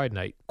Indulgence to Pride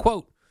Night.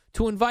 Quote,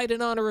 to invite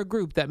and honor a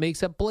group that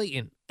makes a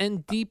blatant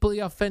and deeply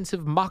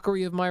offensive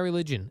mockery of my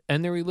religion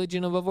and the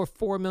religion of over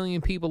 4 million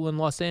people in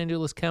Los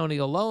Angeles County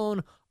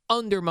alone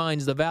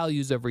undermines the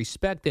values of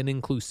respect and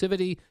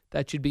inclusivity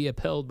that should be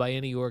upheld by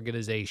any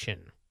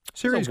organization.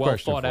 Serious it's a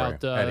question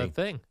well-thought out Eddie.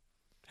 thing.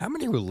 How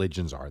many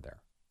religions are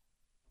there?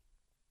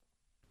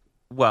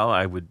 Well,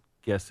 I would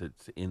guess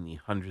it's in the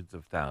hundreds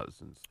of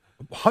thousands.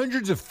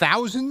 Hundreds of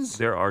thousands?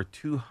 There are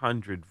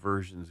 200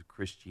 versions of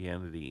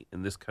Christianity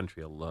in this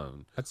country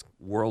alone. That's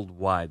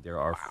worldwide. There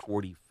are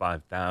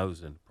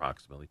 45,000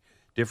 approximately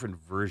different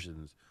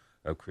versions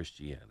of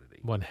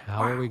Christianity.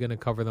 How are we going to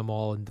cover them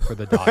all for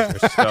the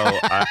Dodgers? So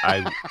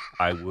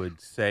I would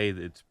say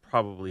that it's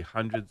probably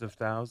hundreds of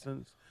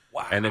thousands.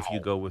 Wow. And if you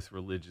go with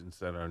religions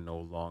that are no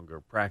longer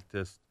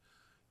practiced,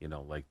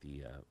 like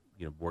the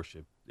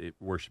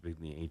worshiping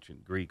the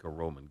ancient Greek or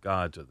Roman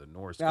gods or the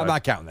Norse gods. I'm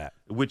not counting that.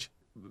 Which,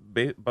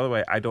 by the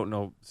way, I don't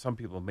know. Some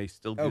people may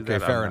still do that. Okay,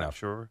 fair I'm enough. Not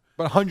sure,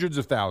 but hundreds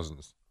of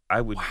thousands. I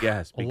would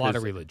guess. A lot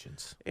of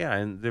religions. Yeah,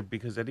 and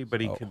because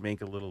anybody could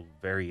make a little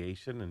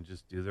variation and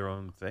just do their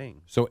own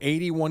thing. So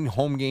 81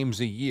 home games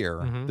a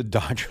year, the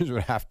Dodgers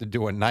would have to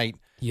do a night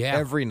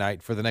every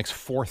night for the next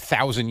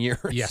 4,000 years.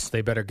 Yes,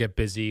 they better get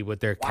busy with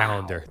their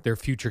calendar, their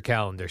future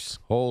calendars.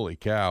 Holy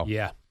cow.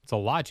 Yeah, it's a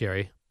lot,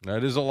 Jerry.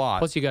 That is a lot.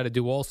 Plus, you got to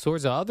do all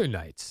sorts of other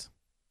nights.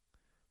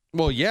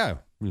 Well, yeah.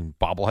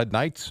 Bobblehead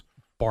nights.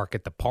 Bark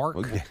at the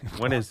park.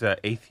 When is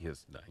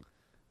Atheist Night?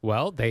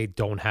 Well, they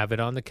don't have it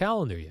on the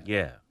calendar yet.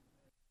 Yeah.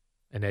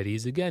 And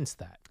Eddie's against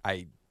that.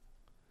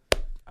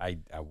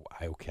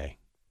 Okay.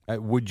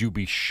 Would you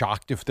be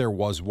shocked if there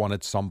was one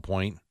at some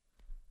point?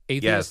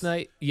 Atheist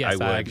night? Yes, I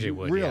would. actually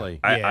would. Really?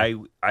 Yeah.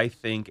 I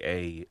think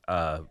a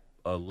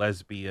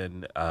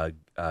lesbian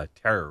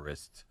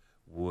terrorist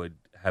would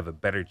have a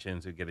better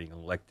chance of getting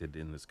elected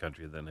in this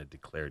country than a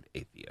declared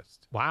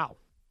atheist. Wow.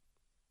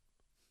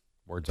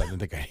 Words I didn't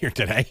think I'd hear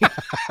today.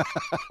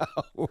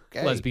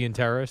 Okay. Lesbian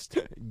terrorist.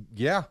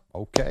 Yeah.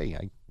 Okay.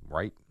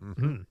 Right.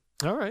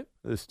 Mm-hmm. All right.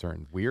 This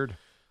turned weird.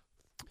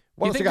 You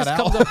What else think you got,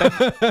 this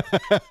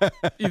Al? comes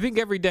up you think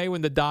every day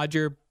when the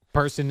Dodger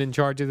person in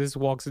charge of this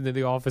walks into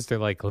the office, they're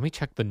like, let me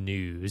check the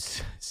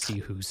news, see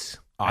who's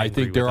I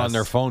angry think they're with on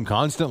their us." phone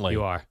constantly.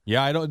 You are.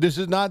 Yeah, I don't. This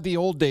is not the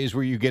old days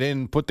where you get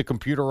in, put the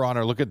computer on,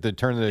 or look at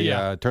turn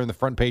the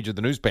front page of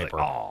the newspaper.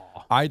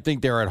 I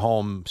think they're at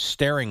home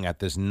staring at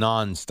this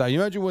non-stop. You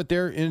imagine what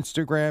their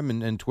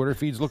Instagram and Twitter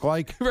feeds look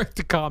like?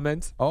 The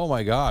comments. Oh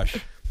my gosh.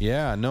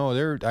 Yeah,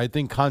 no, I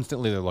think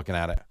constantly they're looking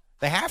at it.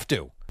 They have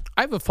to.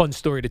 I have a fun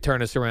story to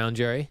turn us around,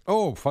 Jerry.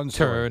 Oh, fun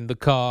story. Turn the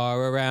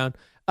car around.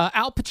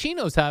 Al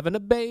Pacino's having a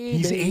baby.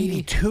 He's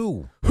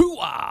 82.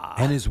 Hoo-ah!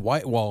 And his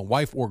wife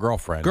or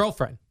girlfriend.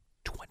 29.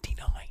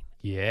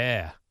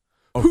 Yeah.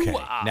 Okay.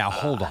 Hoo-ah! Now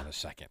hold on a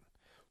second.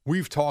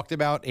 We've talked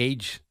about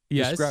age.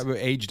 Yes.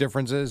 Age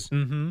differences.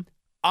 Mm-hmm.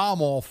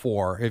 I'm all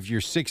for if you're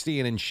 60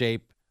 and in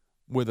shape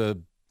with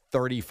a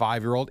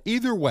 35-year-old.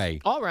 Either way.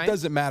 All right.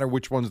 Doesn't matter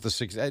which one's the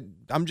 60.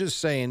 I'm just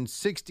saying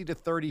 60 to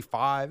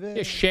 35.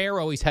 Yeah, Cher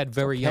always had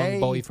very young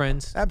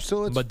boyfriends.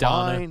 Absolutely.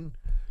 Madonna. Fine.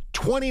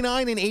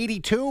 29 and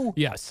 82?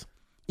 Yes.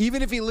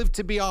 Even if he lived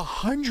to be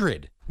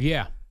 100.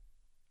 Yeah.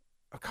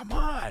 Oh, come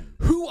on.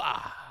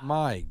 Hoo-ah!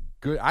 My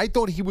good. I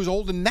thought he was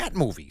old in that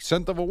movie,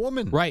 Scent of a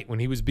Woman. Right. When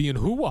he was being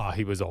hoo-ah,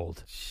 he was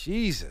old.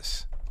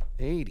 Jesus.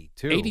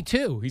 82.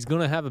 82. He's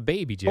going to have a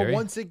baby, Jerry. But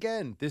once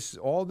again, he's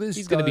going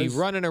to be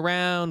running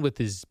around with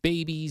his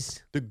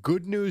babies. The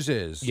good news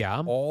is,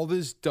 Yeah. all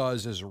this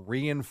does is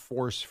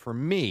reinforce for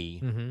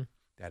me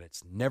that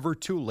it's never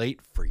too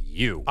late for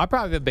you. I'll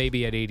probably have a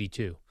baby at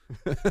 82.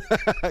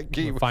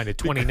 You'll find a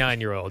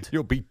 29-year-old.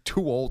 You'll be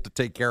too old to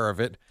take care of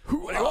it.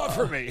 What do you want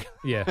from me?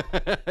 Yeah.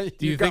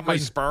 Do you got my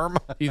sperm?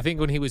 Do you think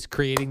when he was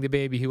creating the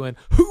baby, he went,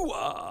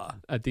 hoo-ah,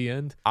 at the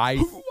end?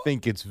 I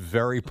think it's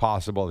very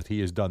possible that he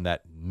has done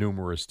that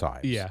numerous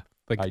times. Yeah.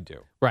 I do.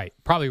 Right.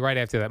 Probably right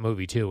after that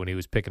movie, too, when he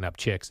was picking up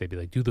chicks. They'd be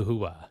like, do the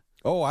hoo-ah.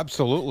 Oh,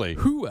 absolutely.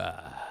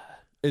 Hoo-ah.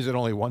 Is it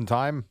only one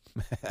time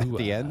at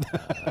the end?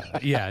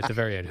 Yeah, at the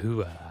very end.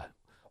 Hoo-ah.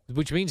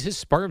 Which means his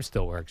sperm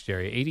still works,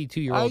 Jerry.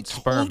 82-year-old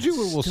sperm. I told you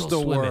it will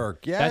still swimming.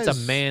 work. Yes. That's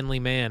a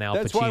manly man, Al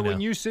That's Pacino. why when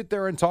you sit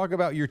there and talk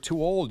about you're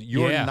too old,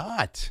 you're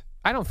not.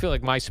 I don't feel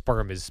like my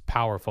sperm is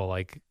powerful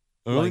like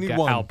Only need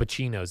one. Al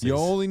Pacino's is. You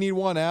only need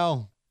one,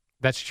 Al.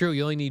 That's true.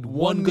 You only need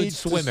one good needs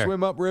swimmer. to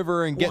swim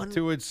upriver and get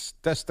to its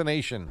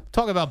destination.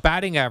 Talk about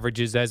batting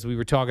averages, as we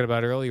were talking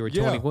about earlier with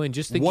Tony Gwynn.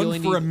 Just think one you only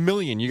for need, a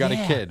million. You got a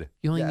kid.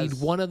 You only need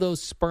one of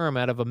those sperm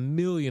out of a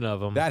million of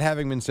them. That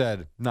having been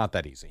said, not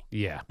that easy.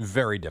 Yeah.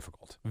 Very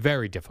difficult.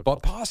 Very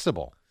difficult. But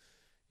possible.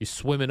 You're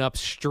swimming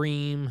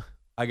upstream.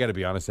 I got to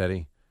be honest,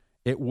 Eddie.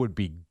 It would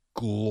be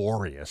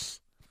glorious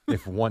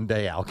if one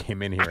day Al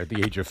came in here at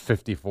the age of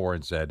 54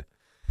 and said,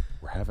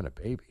 we're having a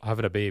baby.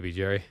 Having a baby,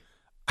 Jerry.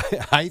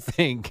 I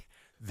think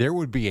there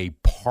would be a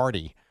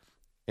party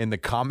in the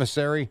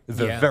commissary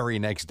the very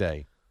next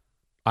day.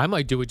 I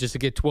might do it just to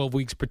get 12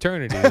 weeks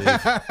paternity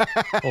leave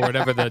or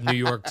whatever the New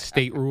York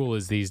state rule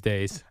is these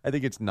days. I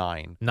think it's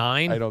 9.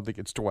 9? I don't think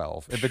it's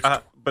 12. If it's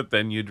but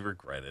then you'd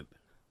regret it.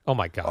 Oh,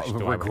 my gosh.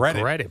 Do I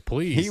regret it,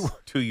 please.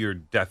 To your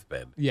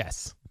deathbed.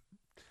 Yes.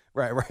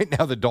 Right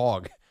now the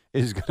dog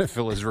is going to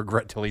feel his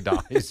regret till he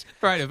dies.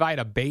 Right, if I had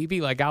a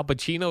baby like Al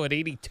Pacino at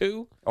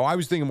 82? Oh, I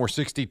was thinking more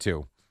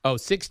 62. Oh,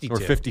 62. Or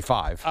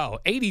 55. Oh,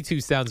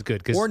 82 sounds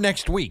good. Or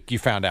next week, you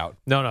found out.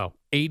 No.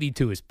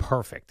 82 is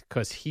perfect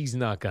because he's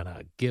not going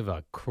to give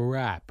a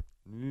crap.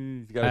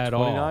 He's got a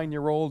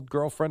 29-year-old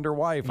girlfriend or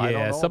wife. Yeah, I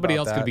don't know somebody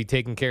about else that. could be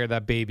taking care of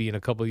that baby in a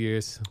couple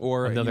years.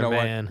 Or another you know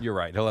man. What? You're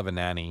right. He'll have a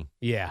nanny.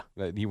 Yeah.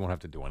 He won't have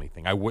to do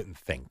anything. I wouldn't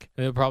think.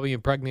 And he'll probably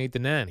impregnate the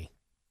nanny.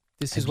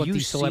 This is Have what you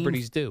these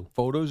celebrities seen do.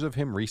 Photos of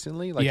him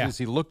recently? Like, Yeah. does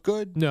he look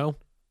good? No.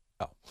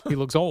 Oh. He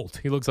looks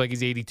old. He looks like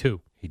he's 82.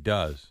 He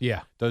does.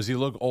 Yeah. Does he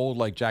look old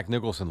like Jack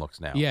Nicholson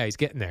looks now? Yeah, he's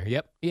getting there.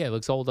 Yep. Yeah, he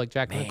looks old like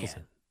Jack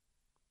Nicholson.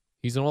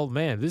 He's an old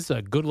man. This is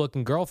a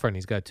good-looking girlfriend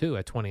he's got, too,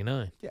 at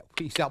 29. Yeah,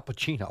 he's Al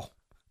Pacino.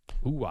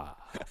 Ooh-ah.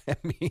 I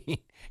mean,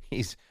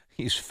 he's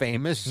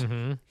famous.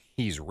 Mm-hmm.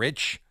 He's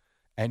rich.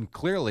 And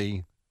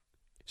clearly,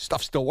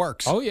 stuff still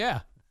works. Oh,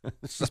 yeah.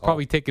 He's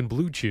probably taking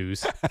Blue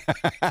Chews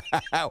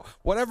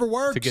Whatever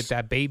works. to get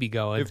that baby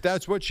going. If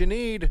that's what you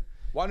need,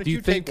 why don't Do you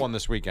you take think- one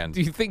this weekend?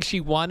 Do you think she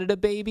wanted a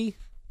baby?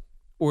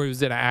 Or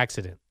was it an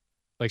accident?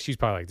 Like, she's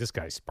probably like, this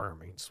guy's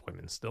sperm ain't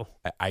swimming still.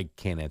 I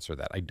can't answer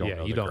that. I don't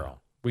know you the don't girl. know.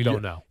 We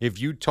don't know.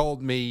 If you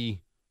told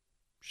me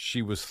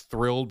she was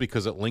thrilled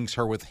because it links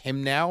her with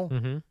him now,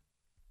 Mm-hmm.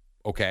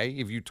 okay.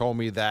 If you told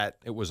me that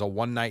it was a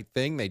one-night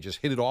thing, they just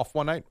hit it off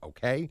one night,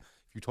 okay.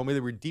 If you told me they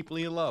were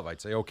deeply in love,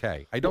 I'd say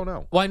okay. I don't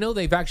know. Well, I know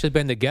they've actually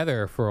been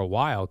together for a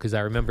while because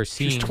I remember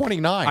seeing. She's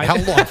 29. How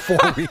long? 4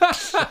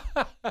 weeks?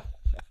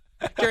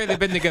 Jerry, they've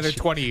been together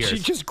 20 years. She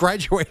just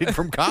graduated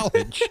from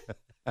college.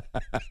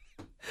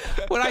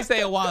 When I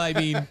say a while, I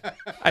mean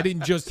I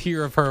didn't just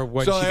hear of her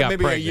when she got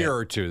maybe pregnant. a year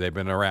or two they've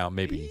been around,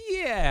 maybe.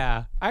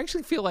 Yeah. I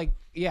actually feel like,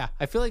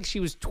 I feel like she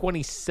was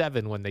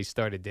 27 when they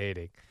started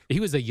dating. He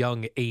was a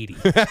young 80.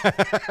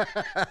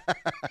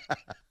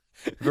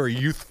 Very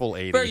youthful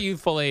 80. Very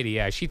youthful 80,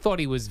 yeah. She thought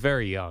he was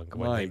very young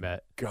when they My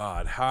met.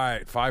 God. All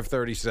right,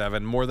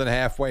 5:37, more than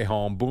halfway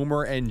home.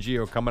 Boomer and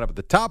Gio coming up at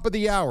the top of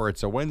the hour.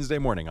 It's a Wednesday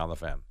morning on the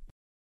Fan.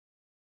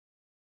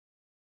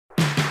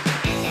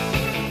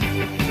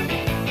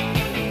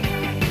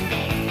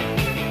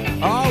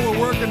 Oh, we're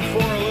working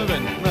for a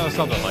living. No,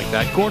 something like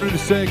that.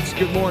 5:45.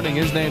 Good morning.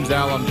 His name's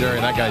Al. I'm Jerry.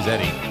 That guy's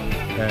Eddie.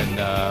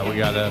 And we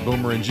got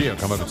Boomer and Gio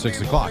coming up at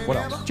 6 o'clock. What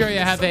else? Jerry,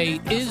 I have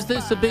is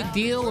this a big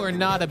deal or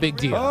not a big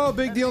deal? Oh,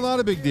 big deal, not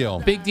a big deal.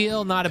 Big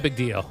deal, not a big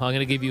deal. I'm going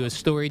to give you a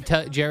story.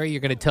 Jerry,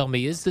 you're going to tell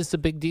me, is this a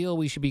big deal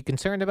we should be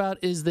concerned about?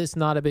 Is this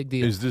not a big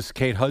deal? Is this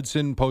Kate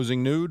Hudson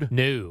posing nude?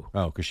 No.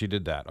 Oh, because she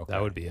did that. Okay.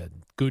 That would be a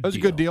good deal. That's a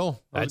good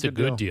deal. That's a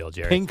good deal,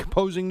 Jerry. Pink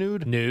posing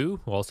nude? No,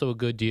 also a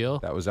good deal.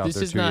 That was out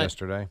there too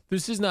yesterday.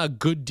 This is not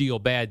good deal,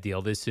 bad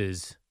deal. This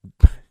is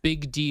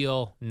big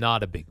deal,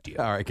 not a big deal.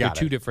 All right, They're got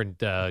two it. different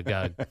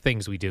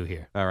things we do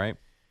here. All right.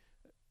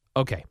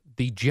 Okay.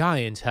 The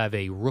Giants have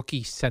a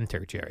rookie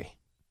center, Jerry.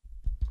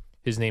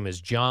 His name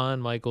is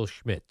John Michael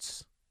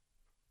Schmitz.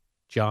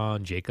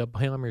 John Jacob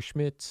Hammer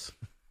Schmitz.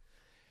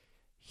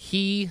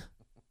 He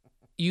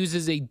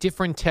uses a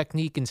different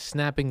technique in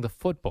snapping the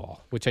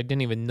football, which I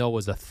didn't even know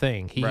was a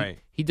thing.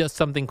 He does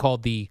something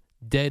called the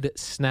dead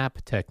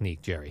snap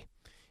technique, Jerry,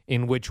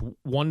 in which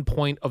one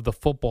point of the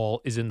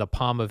football is in the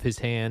palm of his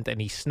hand,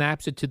 and he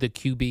snaps it to the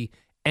QB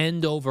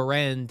end over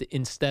end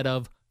instead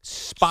of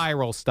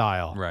spiral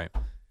style. Right.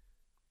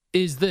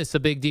 Is this a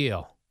big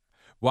deal?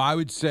 Well, I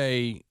would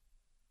say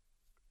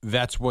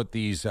that's what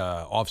these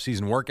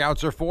off-season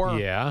workouts are for.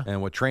 Yeah.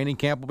 And what training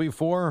camp will be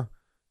for.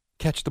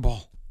 Catch the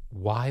ball.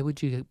 Why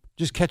would you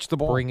just catch the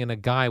ball? Bring in a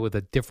guy with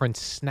a different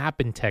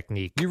snapping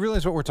technique. You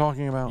realize what we're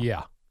talking about?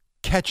 Yeah.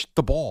 Catch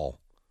the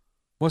ball.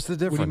 What's the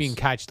difference? What do you mean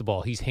catch the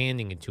ball? He's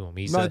handing it to him.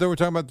 They were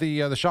talking about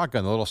the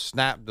shotgun, the little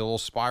snap, the little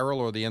spiral,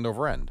 or the end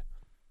over end.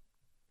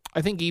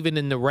 I think even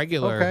in the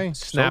regular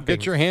snapping. So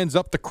get your hands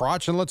up the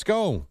crotch and let's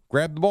go.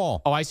 Grab the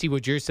ball. Oh, I see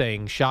what you're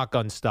saying.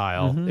 Shotgun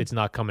style. It's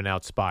not coming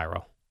out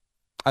spiral.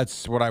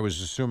 That's what I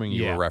was assuming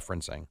you were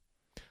referencing.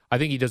 I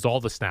think he does all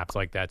the snaps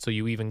like that. So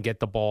you even get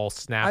the ball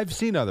snapped. I've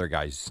seen other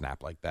guys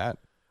snap like that.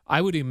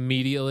 I would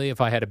immediately,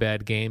 if I had a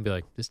bad game, be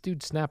like, this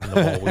dude's snapping the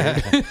ball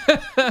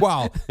weird.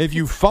 Well, if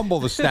you fumble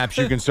the snaps,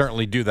 you can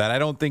certainly do that. I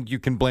don't think you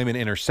can blame an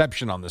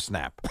interception on the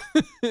snap.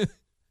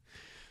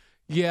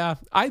 Yeah,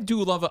 I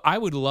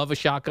would love a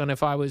shotgun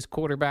if I was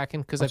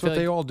quarterbacking because I That's feel what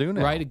like they all do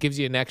now. Right? It gives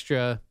you an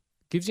extra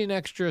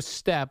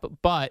step,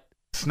 but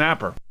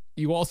snapper.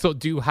 You also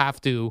do have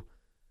to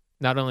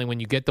not only when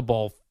you get the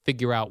ball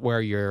figure out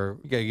where you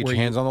gotta get your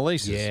hands on the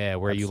laces. Yeah,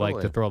 where you like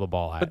to throw the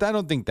ball at. But I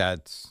don't think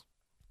that's.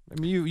 I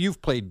mean,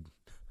 you've played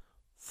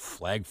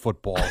flag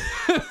football.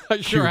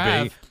 I sure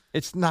have.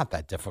 It's not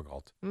that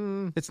difficult.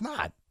 It's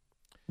not.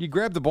 You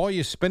grab the ball,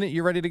 you spin it,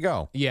 you're ready to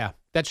go. Yeah,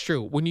 that's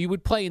true. When you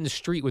would play in the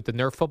street with the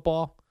Nerf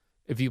football,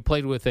 if you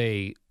played with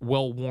a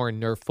well-worn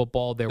Nerf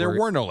football, there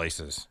were no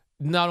laces.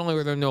 Not only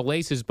were there no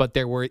laces, but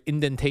there were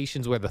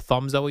indentations where the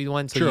thumbs always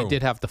went, so True. you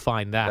did have to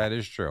find that. That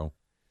is true.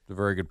 It's a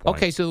very good point.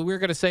 Okay, so we're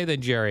going to say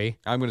then, Jerry.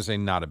 I'm going to say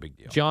not a big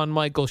deal. John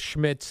Michael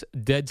Schmidt's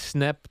dead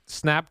snap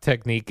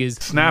technique is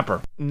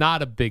snapper.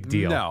 Not a big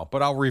deal. No,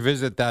 but I'll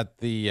revisit that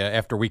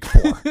after week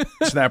 4.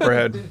 Snapper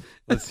head.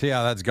 Let's see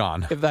how that's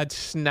gone. If that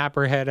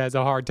snapper head has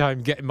a hard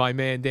time getting my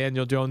man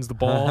Daniel Jones the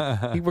ball,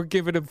 we're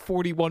giving him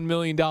 $41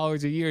 million a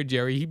year,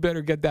 Jerry. He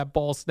better get that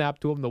ball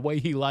snapped to him the way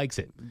he likes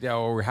it. Yeah,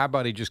 or how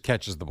about he just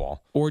catches the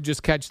ball? Or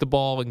just catch the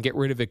ball and get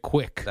rid of it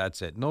quick.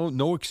 That's it.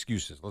 No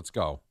excuses. Let's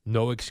go.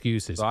 No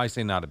excuses. So I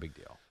say not a big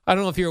deal. I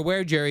don't know if you're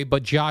aware, Jerry,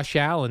 but Josh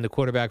Allen, the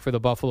quarterback for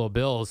the Buffalo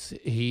Bills,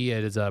 he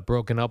has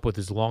broken up with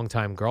his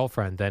longtime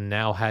girlfriend and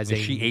now has Is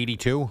she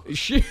 82?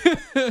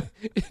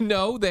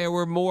 No, they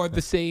were more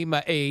the same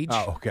age.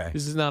 Oh, okay.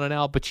 This is not an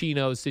Al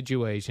Pacino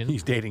situation.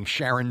 He's dating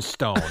Sharon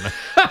Stone.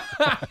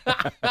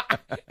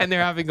 And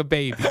they're having a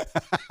baby.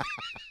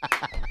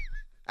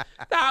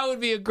 That would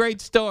be a great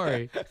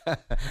story.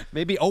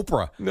 Maybe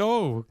Oprah.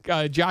 No,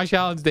 Josh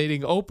Allen's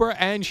dating Oprah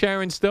and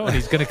Sharon Stone.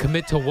 He's going to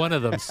commit to one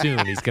of them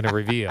soon. He's going to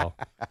reveal.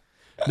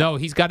 No,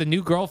 he's got a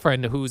new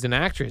girlfriend who's an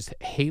actress,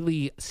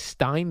 Haley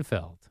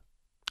Steinfeld.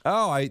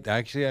 Oh, I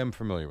actually am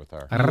familiar with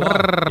her.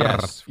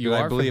 Yes, you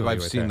I believe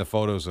I've seen her. the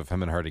photos of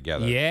him and her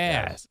together.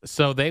 Yes.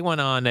 So they went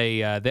on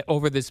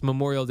over this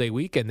Memorial Day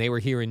weekend. They were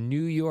here in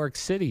New York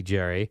City,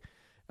 Jerry.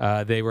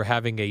 They were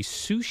having a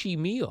sushi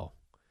meal.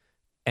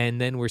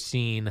 And then we're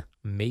seen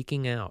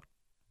making out.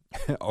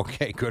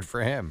 Okay, good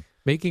for him.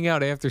 Making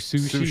out after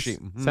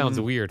sushi, sounds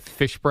weird.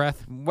 Fish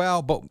breath?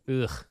 Well,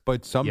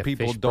 but some Yeah,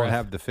 people fish don't breath.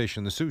 have the fish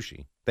in the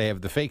sushi. They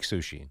have the fake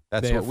sushi.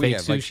 That's They what have we fake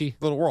have. sushi?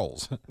 Like little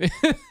rolls.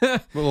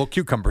 Little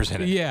cucumbers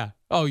in it. Yeah.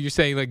 Oh, you're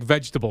saying like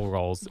vegetable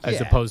rolls as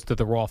Yeah. opposed to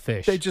the raw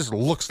fish. It just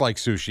looks like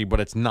sushi, but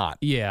it's not.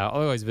 Yeah.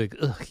 I always be like,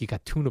 ugh, you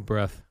got tuna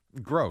breath.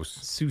 Gross.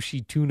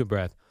 Sushi tuna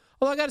breath.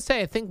 Well, I got to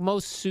say, I think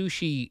most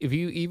sushi,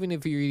 even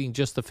if you're eating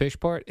just the fish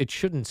part, it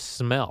shouldn't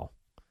smell.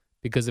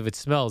 Because if it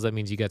smells, that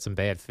means you got some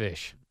bad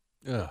fish.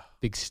 Ugh.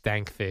 Big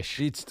stank fish.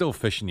 It's still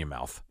fish in your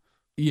mouth.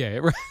 Yeah,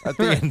 right. At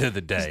the end of the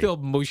day. Still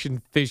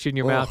mushing fish in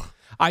your Ugh. mouth.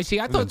 I see.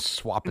 I And then thought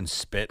swapping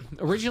spit.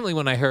 originally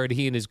when I heard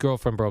he and his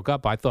girlfriend broke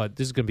up, I thought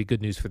this is going to be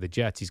good news for the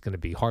Jets. He's going to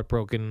be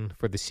heartbroken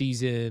for the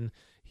season.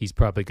 He's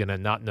probably going to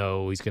not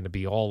know. He's going to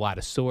be all out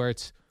of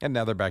sorts. And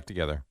now they're back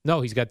together.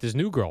 No, he's got this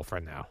new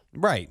girlfriend now.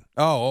 Right.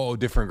 Oh,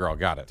 different girl.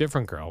 Got it.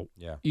 Different girl.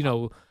 Yeah. You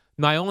know,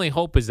 my only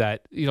hope is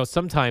that,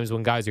 sometimes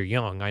when guys are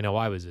young, I know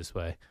I was this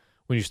way,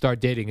 when you start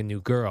dating a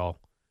new girl,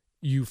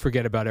 you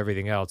forget about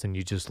everything else and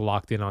you just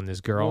locked in on this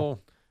girl. Well,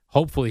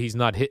 Hopefully he's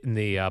not hitting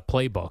the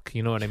playbook.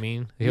 You know what I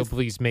mean?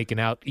 Hopefully he's making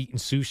out, eating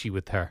sushi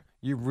with her.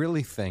 you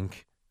really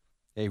think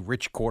a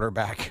rich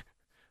quarterback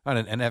on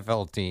an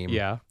NFL team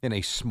in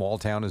a small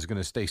town is going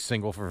to stay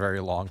single for very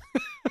long?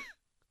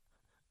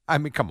 I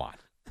mean, come on.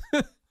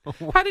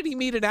 How did he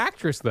meet an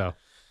actress, though?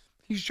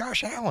 He's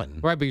Josh Allen.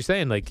 Right, but you're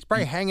saying, like... He's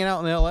probably hanging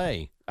out in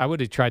L.A. I would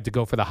have tried to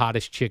go for the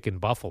hottest chick in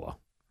Buffalo.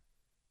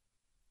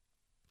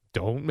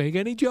 Don't make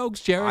any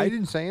jokes, Jerry. I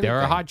didn't say anything. There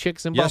are hot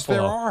chicks in Yes,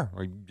 Buffalo. there are.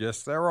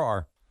 Yes, there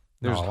are.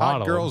 There's No, a lot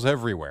hot of girls them.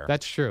 everywhere.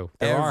 That's true.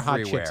 There are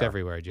hot chicks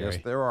everywhere, Jerry.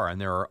 Yes, there are.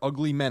 And there are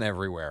ugly men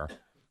everywhere.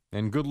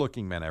 And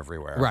good-looking men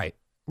everywhere. Right.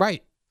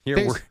 Right.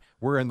 Here,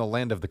 we're in the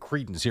land of the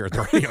Cretans here at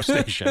the radio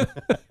station.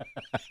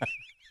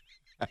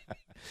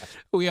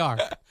 We are.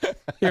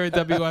 Here at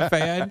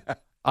WFAN.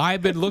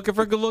 I've been looking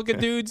for good-looking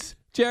dudes,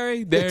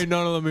 Jerry. There ain't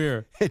none of them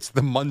here. It's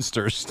the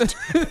Munsters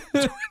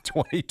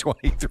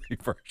 2023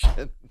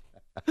 version.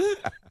 The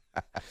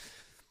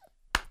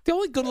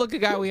only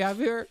good-looking guy we have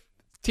here,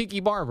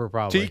 Tiki Barber,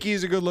 probably.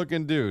 Tiki's a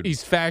good-looking dude.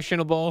 He's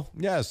fashionable.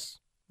 Yes.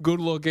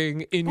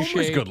 Good-looking, in Boomer's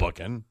shape.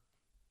 good-looking.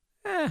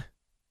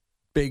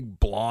 Big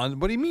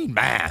blonde. What do you mean,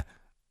 man?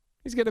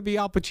 He's going to be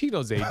Al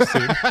Pacino's age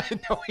soon.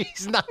 No,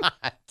 he's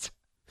not.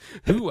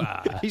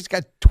 Hoo-ah. He's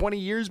got 20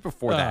 years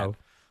before that. Oh.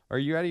 Are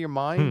you out of your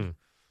mind?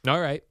 All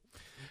right.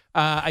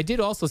 I did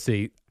also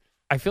see,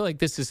 I feel like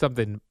this is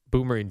something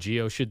Boomer and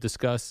Gio should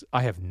discuss.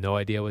 I have no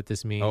idea what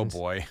this means. Oh,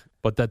 boy.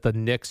 But that the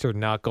Knicks are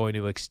not going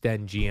to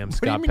extend GM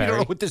Scott What do you mean Perry. you don't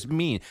know what this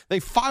means? They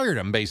fired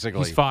him,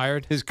 basically. He's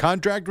fired? His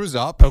contract was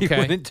up. He Okay.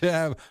 went into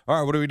all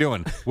right, what are we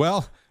doing?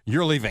 Well,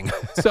 you're leaving.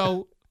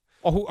 So,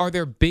 are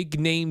there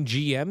big-name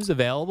GMs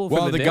available for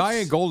Well, the the guy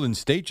Knicks? in Golden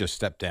State just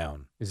stepped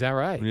down. Is that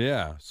right?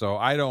 Yeah. So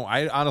I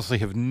honestly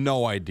have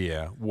no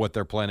idea what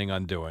they're planning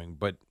on doing.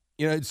 But,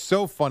 it's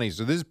so funny.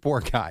 So this poor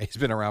guy has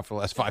been around for the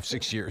last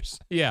 5-6 years.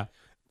 Yeah.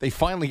 They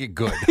finally get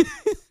good.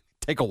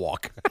 Take a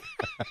walk.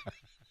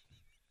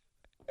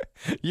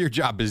 Your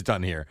job is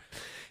done here.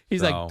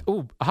 He's like,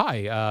 oh,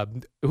 hi.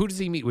 Who does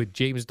he meet with?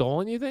 James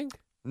Dolan, you think?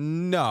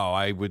 No,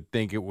 I would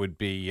think it would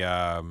be,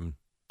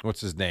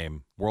 what's his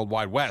name?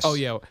 Worldwide West. Oh,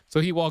 yeah. So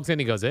he walks in,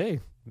 he goes, hey,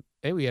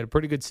 we had a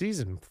pretty good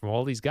season from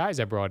all these guys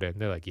I brought in.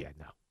 They're like, yeah,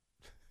 no,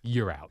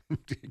 you're out.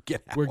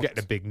 Get out. We're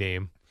getting a big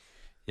name.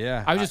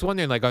 Yeah. I was just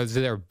wondering, like, is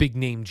there a big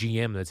name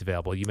GM that's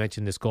available? You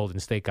mentioned this Golden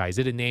State guy. Is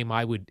it a name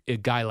a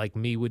guy like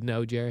me would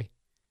know, Jerry?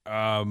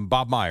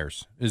 Bob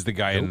Myers is the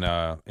guy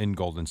in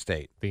Golden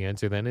State. The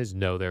answer then is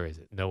no, there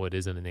isn't. No, it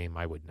isn't a name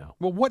I would know.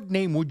 Well, what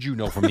name would you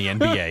know from the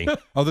NBA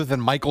other than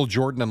Michael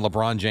Jordan and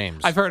LeBron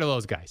James? I've heard of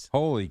those guys.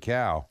 Holy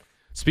cow.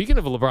 Speaking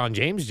of LeBron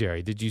James,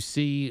 Jerry, did you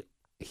see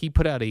he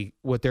put out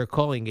what they're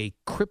calling a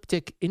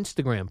cryptic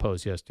Instagram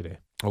post yesterday?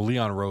 Well,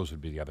 Leon Rose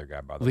would be the other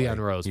guy, by the way. Leon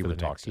Rose he for would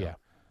the talk Knicks, to. yeah.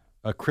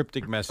 A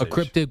cryptic message. A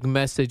cryptic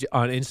message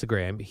on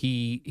Instagram.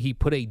 He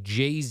put a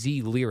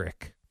Jay-Z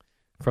lyric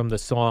from the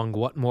song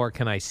What More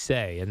Can I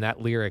Say? And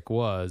that lyric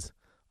was,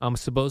 I'm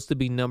supposed to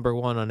be number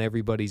one on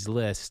everybody's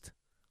list.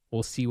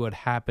 We'll see what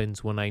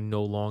happens when I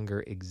no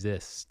longer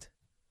exist.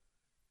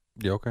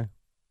 Yeah, okay.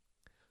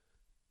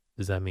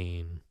 Does that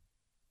mean?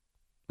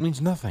 It means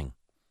nothing.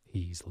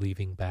 He's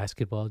leaving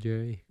basketball,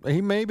 Jerry? He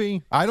may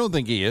be. I don't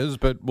think he is,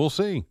 but we'll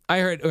see. I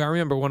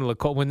remember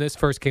when this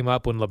first came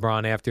up, when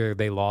LeBron, after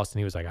they lost, and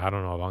he was like, I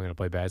don't know if I'm going to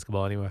play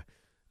basketball anyway.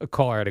 A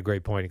caller had a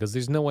great point because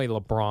there's no way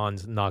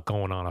LeBron's not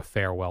going on a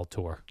farewell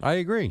tour. I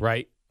agree.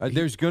 Right?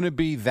 There's going to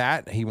be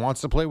that. He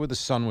wants to play with his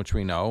son, which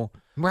we know.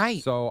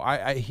 Right. So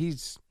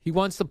he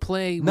wants to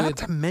play not with...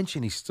 to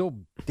mention he's still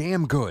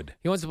damn good.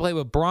 He wants to play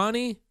with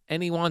Bronny,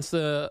 and he wants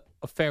a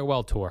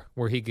farewell tour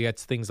where he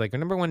gets things like,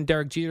 remember when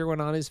Derek Jeter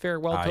went on his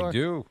farewell tour? I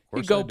do. Of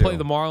course You go I do. play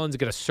the Marlins,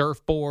 get a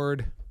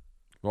surfboard.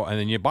 Well, and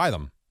then you buy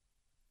them.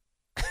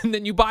 And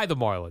then you buy the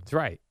Marlins,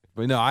 right?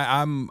 But no,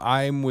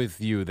 I'm with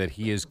you that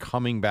he is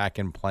coming back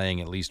and playing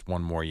at least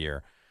one more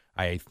year.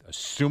 I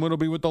assume it'll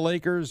be with the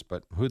Lakers,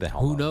 but who the hell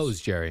Who knows,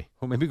 Jerry?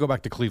 Well, maybe go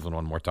back to Cleveland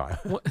one more time.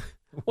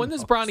 When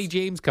does Bronny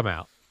James come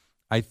out?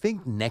 I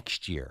think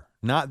next year.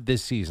 Not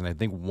this season. I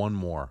think one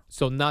more.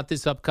 So not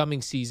this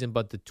upcoming season,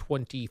 but the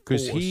 24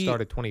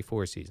 start of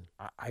 24 season.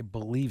 I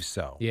believe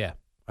so. Yeah.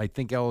 I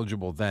think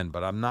eligible then,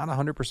 but I'm not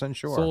 100%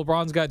 sure. So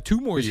LeBron's got 2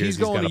 more years. He's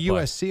going to play.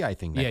 USC, I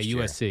think, next year.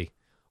 USC.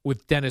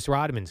 With Dennis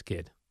Rodman's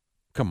kid.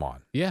 Come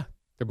on. Yeah.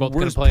 They're both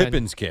going Where's to play.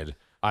 Pippen's kid?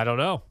 I don't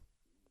know.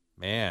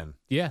 Man.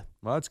 Yeah.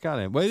 Well, it's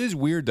kind of. Well, it is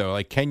weird though.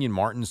 Like Kenyon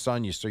Martin's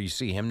son, you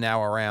see him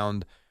now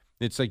around.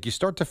 It's like you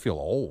start to feel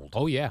old.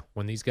 Oh yeah,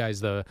 when these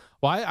guys I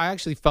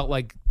actually felt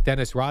like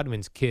Dennis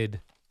Rodman's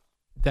kid.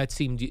 That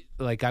seemed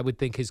like I would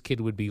think his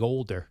kid would be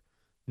older,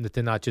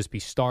 to not just be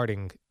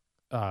starting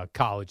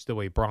college the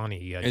way Bronny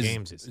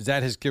James is. Is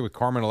that his kid with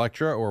Carmen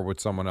Electra or with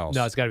someone else?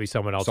 No, it's got to be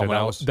someone else. Someone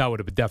else? That would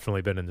have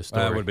definitely been in the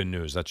story. That would have been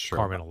news. That's true.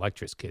 Carmen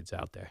Electra's kids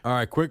out there. All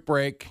right, quick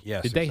break.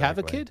 Yes. Did they have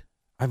a kid?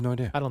 I have no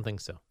idea. I don't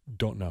think so.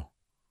 Don't know.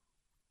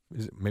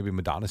 Is it maybe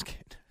Madonna's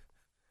kid?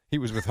 He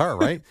was with her,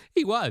 right?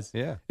 He was.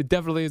 Yeah. It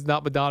definitely is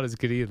not Madonna's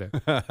kid either.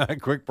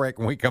 Quick break.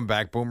 When we come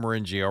back, Boomer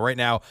and Gio. Right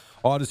now,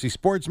 Odyssey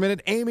Sports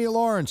Minute. Amy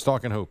Lawrence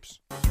talking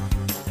hoops.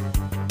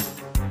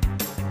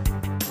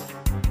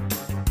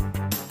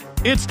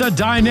 It's the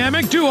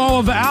dynamic duo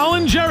of Al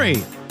and Jerry,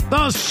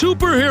 the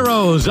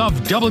superheroes of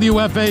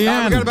WFAN.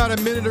 We got about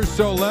a minute or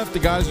so left. The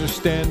guys are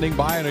standing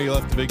by. I know you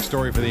left the big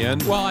story for the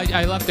end. Well,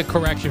 I left a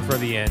correction for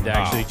the end,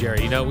 actually,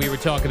 Jerry. You know, we were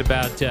talking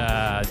about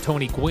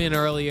Tony Gwynn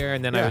earlier,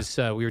 and then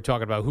we were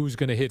talking about who's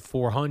going to hit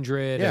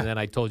 400, and then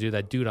I told you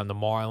that dude on the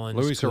Marlins.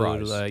 Luis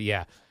Ariz.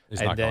 Yeah.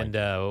 And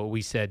then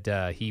we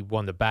said he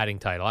won the batting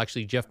title.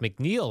 Actually, Jeff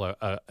McNeil,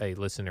 a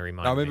listener,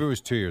 reminded me. No, maybe it was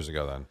 2 years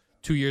ago then.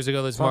 2 years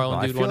ago, this Marlin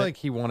dude won it. I feel like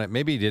he he won it.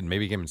 Maybe he did.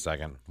 Maybe he came in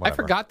second. Whatever. I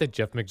forgot that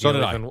Jeff McNeil. So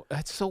did I.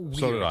 That's so weird.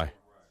 So did I.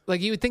 Like,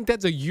 you would think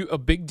that's a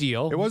big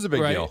deal. It was a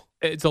big deal.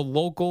 It's a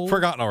local.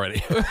 Forgotten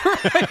already. We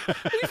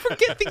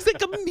forget things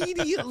like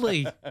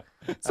immediately.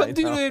 Some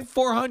dude hit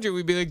 400.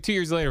 We'd be like 2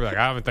 years later, like,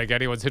 I don't think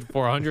anyone's hit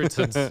 400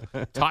 since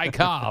Ty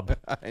Cobb.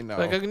 I know.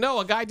 Like, no,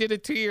 a guy did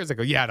it 2 years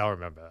ago. Yeah, I don't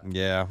remember that.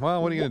 Yeah.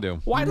 Well, what are you going to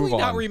do? Why do we Move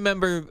not on.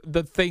 remember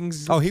the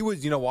things? Oh, he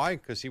was. You know why?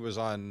 Because he was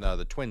on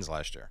the Twins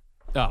last year.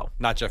 Oh.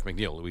 Not Jeff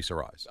McNeil, Luis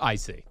Ariz. I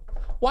see.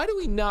 Why do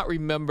we not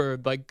remember,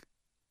 like,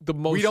 the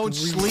most... We don't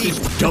sleep.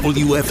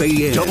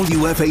 WFAN,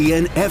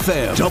 WFAN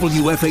FM,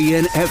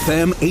 WFAN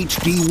FM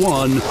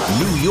HD1,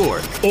 New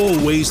York.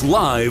 Always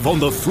live on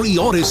the free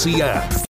Odyssey app.